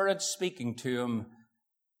the Spirit speaking to him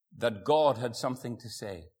that God had something to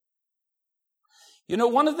say. You know,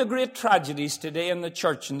 one of the great tragedies today in the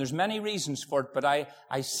church, and there's many reasons for it, but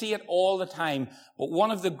I see it all the time, but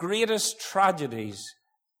one of the greatest tragedies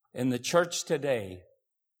in the church today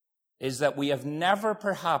is that we have never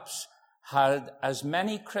perhaps had as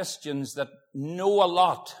many Christians that know a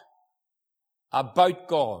lot about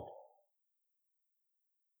God,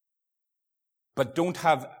 but don't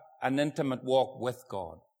have an intimate walk with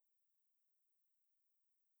God.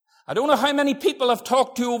 I don't know how many people I've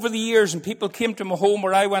talked to over the years, and people came to my home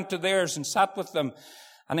or I went to theirs and sat with them.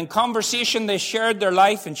 And in conversation, they shared their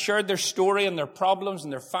life and shared their story and their problems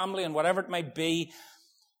and their family and whatever it might be.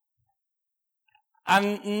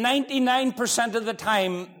 And 99% of the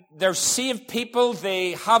time, they're saved people.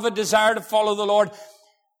 They have a desire to follow the Lord.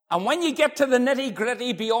 And when you get to the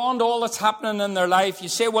nitty-gritty beyond all that's happening in their life, you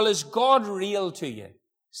say, well, is God real to you?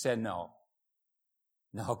 Say, no.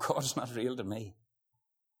 No, God's not real to me.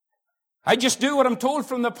 I just do what I'm told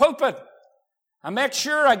from the pulpit. I make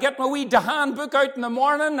sure I get my wee Dahan book out in the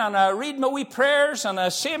morning and I read my wee prayers and I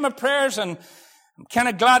say my prayers and I'm kind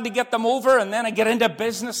of glad to get them over, and then I get into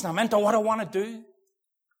business and I'm into what I want to do.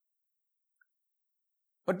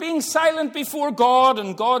 But being silent before God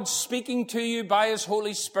and God speaking to you by His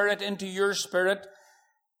Holy Spirit into your spirit,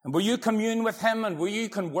 and where you commune with Him and where you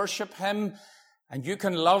can worship Him and you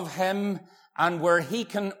can love Him, and where He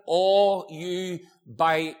can awe you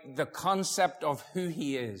by the concept of who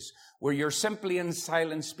He is, where you're simply in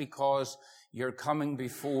silence because you're coming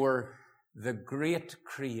before the great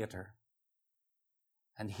Creator.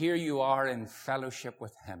 And here you are in fellowship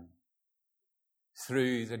with Him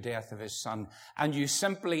through the death of His Son. And you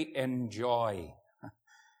simply enjoy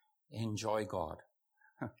God.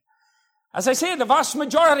 As I say, the vast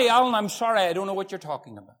majority, Alan, I'm sorry, I don't know what you're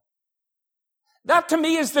talking about. That to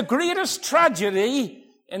me is the greatest tragedy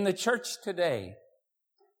in the church today.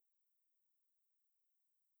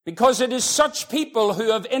 Because it is such people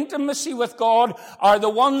who have intimacy with God are the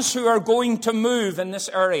ones who are going to move in this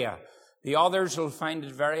area. The others will find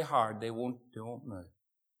it very hard. They won't move.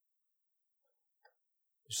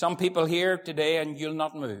 Some people here today and you'll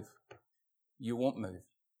not move. You won't move.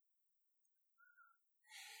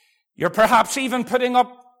 You're perhaps even putting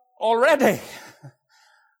up already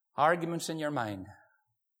arguments in your mind.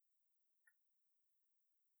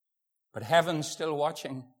 But heaven's still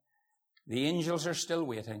watching. The angels are still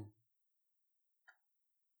waiting.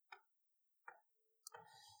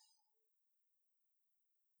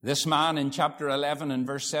 This man in chapter 11 and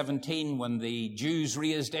verse 17, when the Jews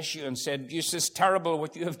raised issue and said, "This is terrible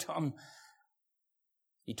what you have done,"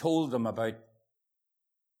 he told them about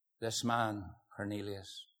this man,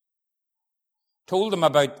 Cornelius. Told them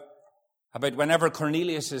about whenever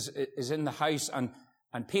Cornelius is in the house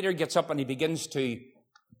and Peter gets up and he begins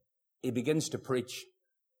to preach.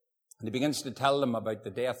 And he begins to tell them about the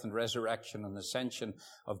death and resurrection and ascension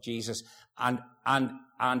of Jesus. And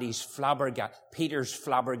he's flabbergasted. Peter's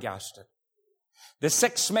flabbergasted. The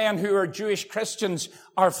 6 men who are Jewish Christians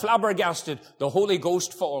are flabbergasted. The Holy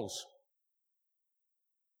Ghost falls.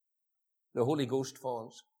 The Holy Ghost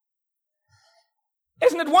falls.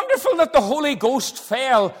 Isn't it wonderful that the Holy Ghost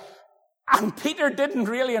fell and Peter didn't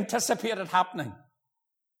really anticipate it happening?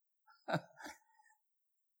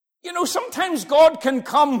 You know, sometimes God can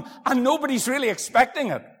come and nobody's really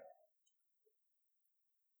expecting it.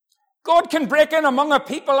 God can break in among a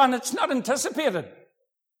people and it's not anticipated.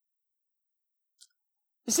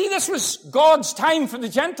 You see, this was God's time for the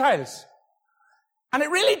Gentiles. And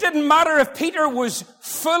it really didn't matter if Peter was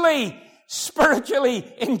fully spiritually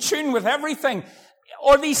in tune with everything,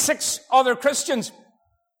 or these 6 other Christians.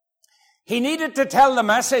 He needed to tell the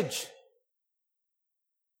message.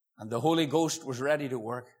 And the Holy Ghost was ready to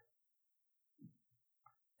work.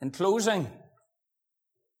 In closing,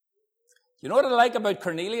 you know what I like about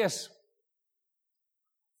Cornelius?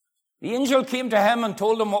 The angel came to him and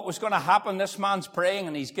told him what was going to happen. This man's praying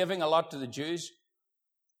and he's giving a lot to the Jews.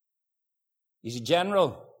 He's a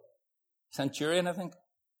general, centurion, I think.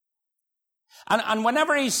 And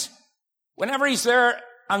whenever he's there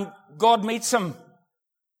and God meets him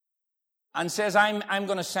and says, I'm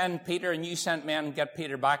going to send Peter and you sent me and get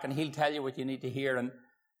Peter back and he'll tell you what you need to hear. And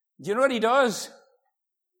do you know what he does?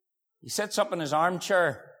 He sits up in his armchair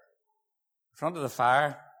in front of the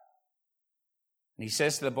fire and he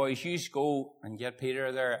says to the boys, you go and get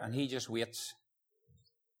Peter there, and he just waits.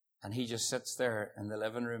 And he just sits there in the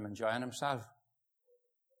living room enjoying himself.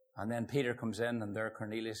 And then Peter comes in and there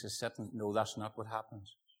Cornelius is sitting. No, that's not what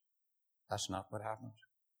happens. That's not what happens.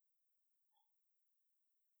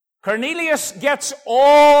 Cornelius gets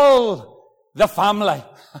all the family.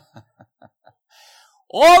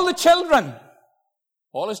 All the children.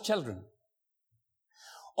 All his children.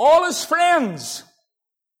 All his friends.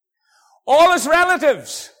 All his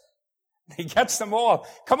relatives. He gets them all.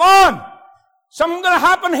 Come on! Something's going to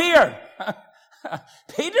happen here.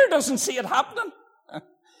 Peter doesn't see it happening.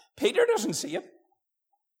 Peter doesn't see it.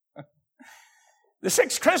 The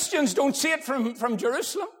 6 Christians don't see it from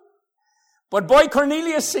Jerusalem. But boy,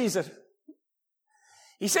 Cornelius sees it.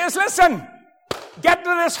 He says, listen, get to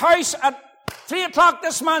this house at 3 o'clock.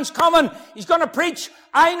 This man's coming. He's going to preach.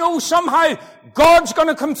 I know somehow God's going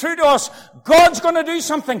to come through to us. God's going to do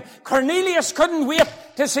something. Cornelius couldn't wait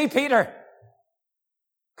to see Peter.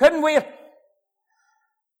 Couldn't wait.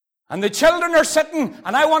 And the children are sitting,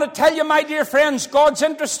 and I want to tell you, my dear friends, God's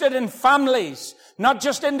interested in families, not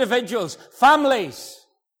just individuals, families.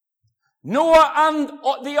 Noah and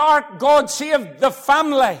the ark, God saved the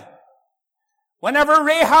family. Whenever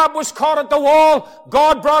Rahab was caught at the wall,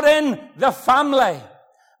 God brought in the family.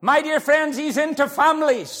 My dear friends, He's into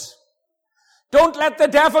families. Don't let the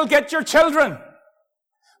devil get your children.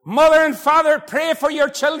 Mother and father, pray for your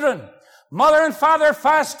children. Mother and father,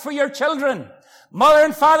 fast for your children. Mother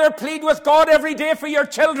and father, plead with God every day for your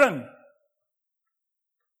children.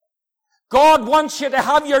 God wants you to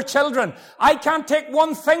have your children. I can't take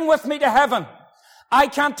one thing with me to heaven. I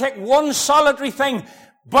can't take one solitary thing,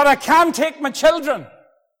 but I can take my children.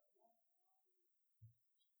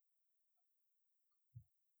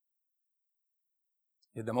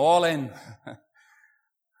 Get them all in.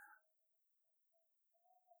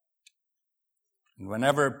 And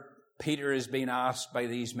whenever Peter is being asked by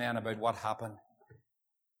these men about what happened,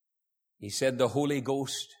 he said, the Holy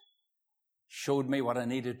Ghost showed me what I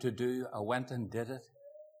needed to do. I went and did it.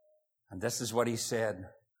 And this is what he said.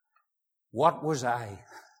 What was I?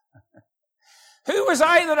 Who was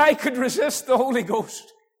I that I could resist the Holy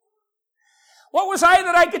Ghost? What was I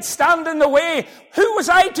that I could stand in the way? Who was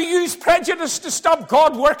I to use prejudice to stop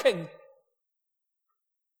God working?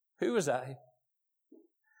 Who was I?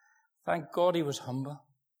 Thank God he was humble.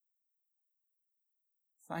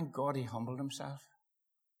 Thank God he humbled himself.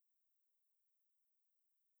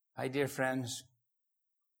 My dear friends,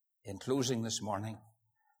 in closing this morning,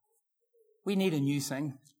 we need a new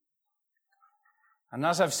thing. And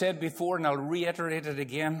as I've said before, and I'll reiterate it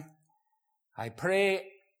again, I pray,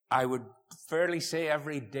 I would fairly say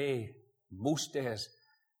every day, most days,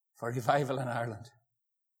 for revival in Ireland.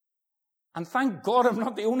 And thank God I'm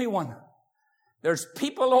not the only one. There's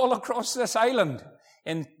people all across this island,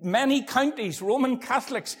 in many counties, Roman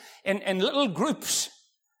Catholics, in little groups,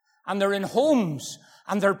 and they're in homes,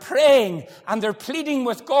 and they're praying, and they're pleading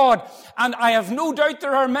with God. And I have no doubt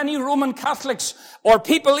there are many Roman Catholics, or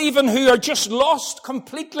people even who are just lost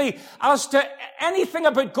completely as to anything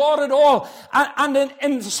about God at all. And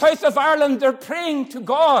in the south of Ireland, they're praying to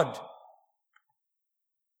God.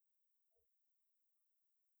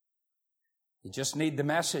 You just need the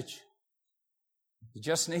message. You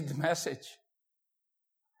just need the message.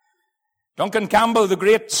 Duncan Campbell, the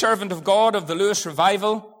great servant of God of the Lewis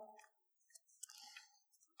Revival,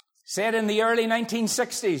 said in the early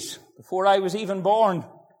 1960s, before I was even born,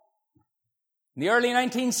 in the early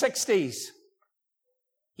 1960s,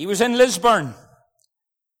 he was in Lisburn,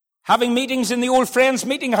 having meetings in the Old Friends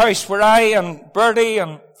Meeting House, where I and Bertie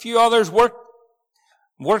and a few others worked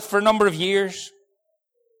for a number of years.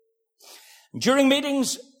 During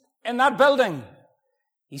meetings in that building,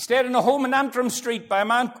 he stayed in a home in Antrim Street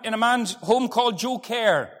in a man's home called Joe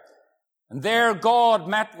Kerr. And there God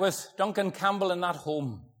met with Duncan Campbell in that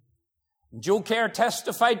home. Joe Kerr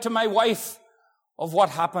testified to my wife of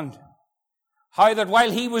what happened. How that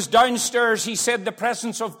while he was downstairs, he said the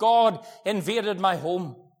presence of God invaded my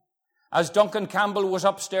home as Duncan Campbell was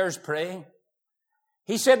upstairs praying.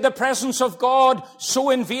 He said the presence of God so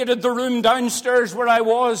invaded the room downstairs where I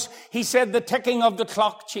was. He said the ticking of the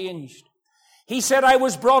clock changed. He said I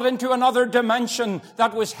was brought into another dimension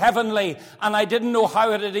that was heavenly, and I didn't know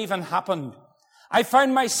how it had even happened. I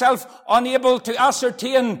found myself unable to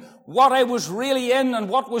ascertain what I was really in and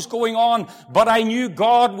what was going on, but I knew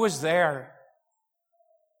God was there.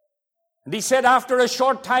 And he said after a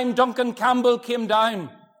short time, Duncan Campbell came down,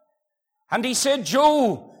 and he said,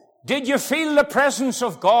 Joe, did you feel the presence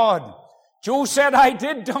of God? Joe said, I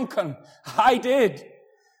did, Duncan. I did.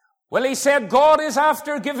 Well, he said, God is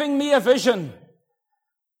after giving me a vision.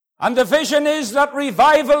 And the vision is that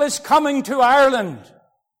revival is coming to Ireland.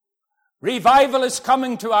 Revival is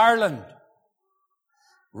coming to Ireland.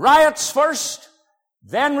 Riots first,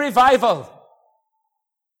 then revival.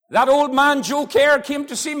 That old man, Joe Kerr, came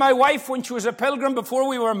to see my wife when she was a pilgrim before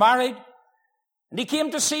we were married. And he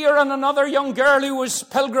came to see her and another young girl who was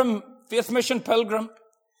pilgrim, Faith Mission pilgrim.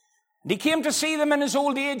 And he came to see them in his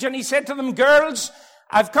old age, and he said to them, girls,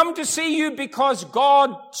 I've come to see you because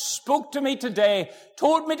God spoke to me today,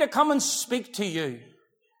 told me to come and speak to you.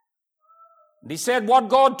 And he said, what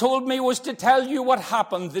God told me was to tell you what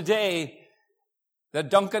happened the day that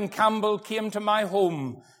Duncan Campbell came to my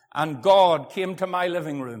home and God came to my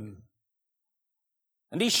living room.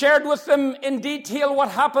 And he shared with them in detail what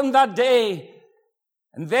happened that day.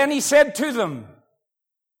 And then he said to them,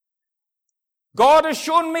 God has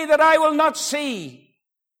shown me that I will not see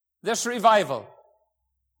this revival,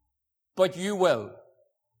 but you will.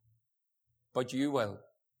 But you will.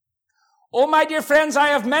 Oh, my dear friends, I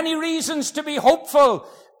have many reasons to be hopeful,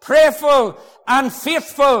 prayerful, and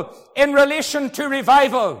faithful in relation to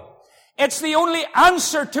revival. It's the only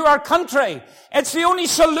answer to our country. It's the only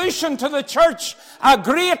solution to the church. A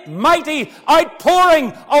great, mighty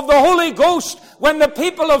outpouring of the Holy Ghost when the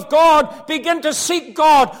people of God begin to seek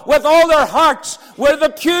God with all their hearts, where the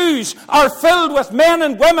pews are filled with men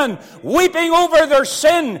and women weeping over their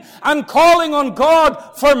sin and calling on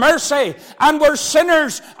God for mercy, and where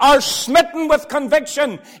sinners are smitten with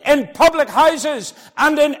conviction in public houses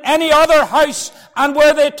and in any other house, and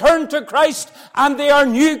where they turn to Christ and they are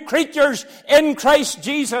new creatures in Christ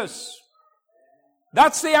Jesus.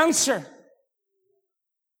 That's the answer.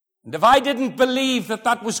 And if I didn't believe that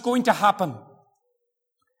that was going to happen,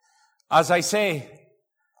 as I say,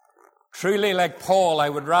 truly like Paul, I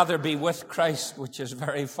would rather be with Christ, which is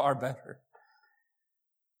very far better.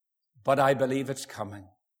 But I believe it's coming.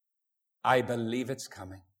 I believe it's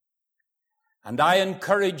coming. And I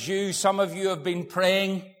encourage you, some of you have been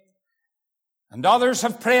praying, and others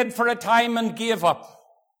have prayed for a time and gave up.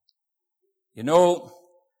 You know,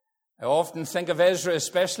 I often think of Ezra,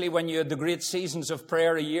 especially when you had the great seasons of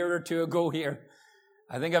prayer a year or two ago here.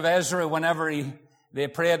 I think of Ezra whenever they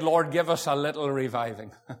prayed, Lord, give us a little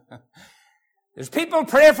reviving. There's people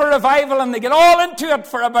pray for revival and they get all into it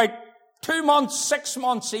for about 2 months, 6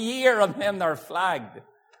 months, a year, and then they're flagged.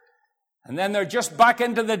 And then they're just back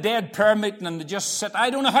into the dead prayer meeting and they just sit. I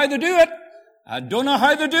don't know how they do it. I don't know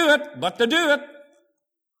how they do it, but they do it.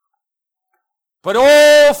 But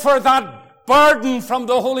oh, for that burden from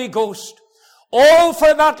the Holy Ghost. Oh,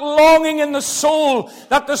 for that longing in the soul,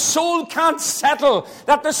 that the soul can't settle,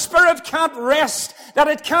 that the spirit can't rest, that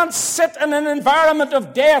it can't sit in an environment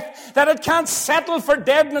of death, that it can't settle for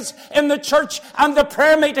deadness in the church and the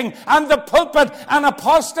prayer meeting and the pulpit and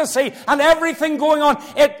apostasy and everything going on.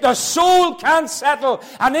 The soul can't settle,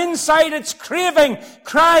 and inside it's craving,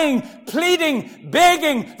 crying, pleading,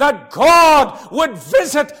 begging that God would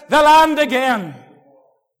visit the land again.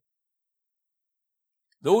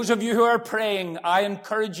 Those of you who are praying, I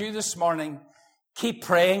encourage you this morning, keep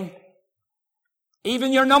praying.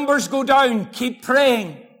 Even your numbers go down, keep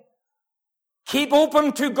praying. Keep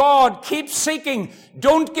open to God, keep seeking.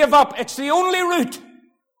 Don't give up. It's the only route.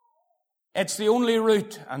 It's the only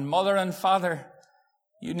route. And mother and father,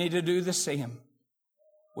 you need to do the same.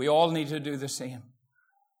 We all need to do the same.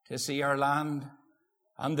 To see our land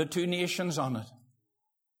and the 2 nations on it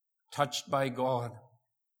touched by God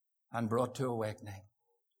and brought to awakening.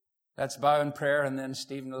 Let's bow in prayer, and then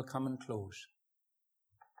Stephen will come and close.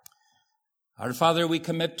 Our Father, we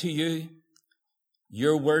commit to you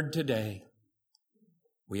your word today.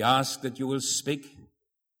 We ask that you will speak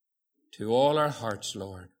to all our hearts,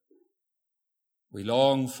 Lord. We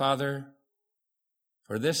long, Father,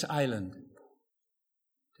 for this island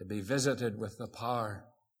to be visited with the power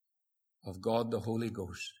of God the Holy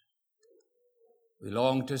Ghost. We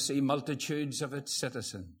long to see multitudes of its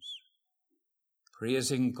citizens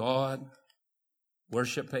praising God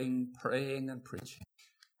worshiping, praying, and preaching.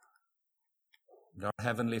 And our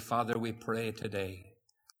Heavenly Father, we pray today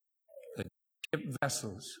that you shape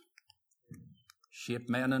vessels, shape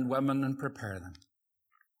men and women and prepare them.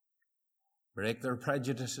 Break their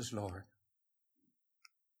prejudices, Lord,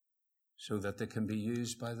 so that they can be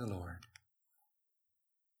used by the Lord.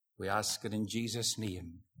 We ask it in Jesus'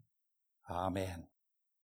 name. Amen.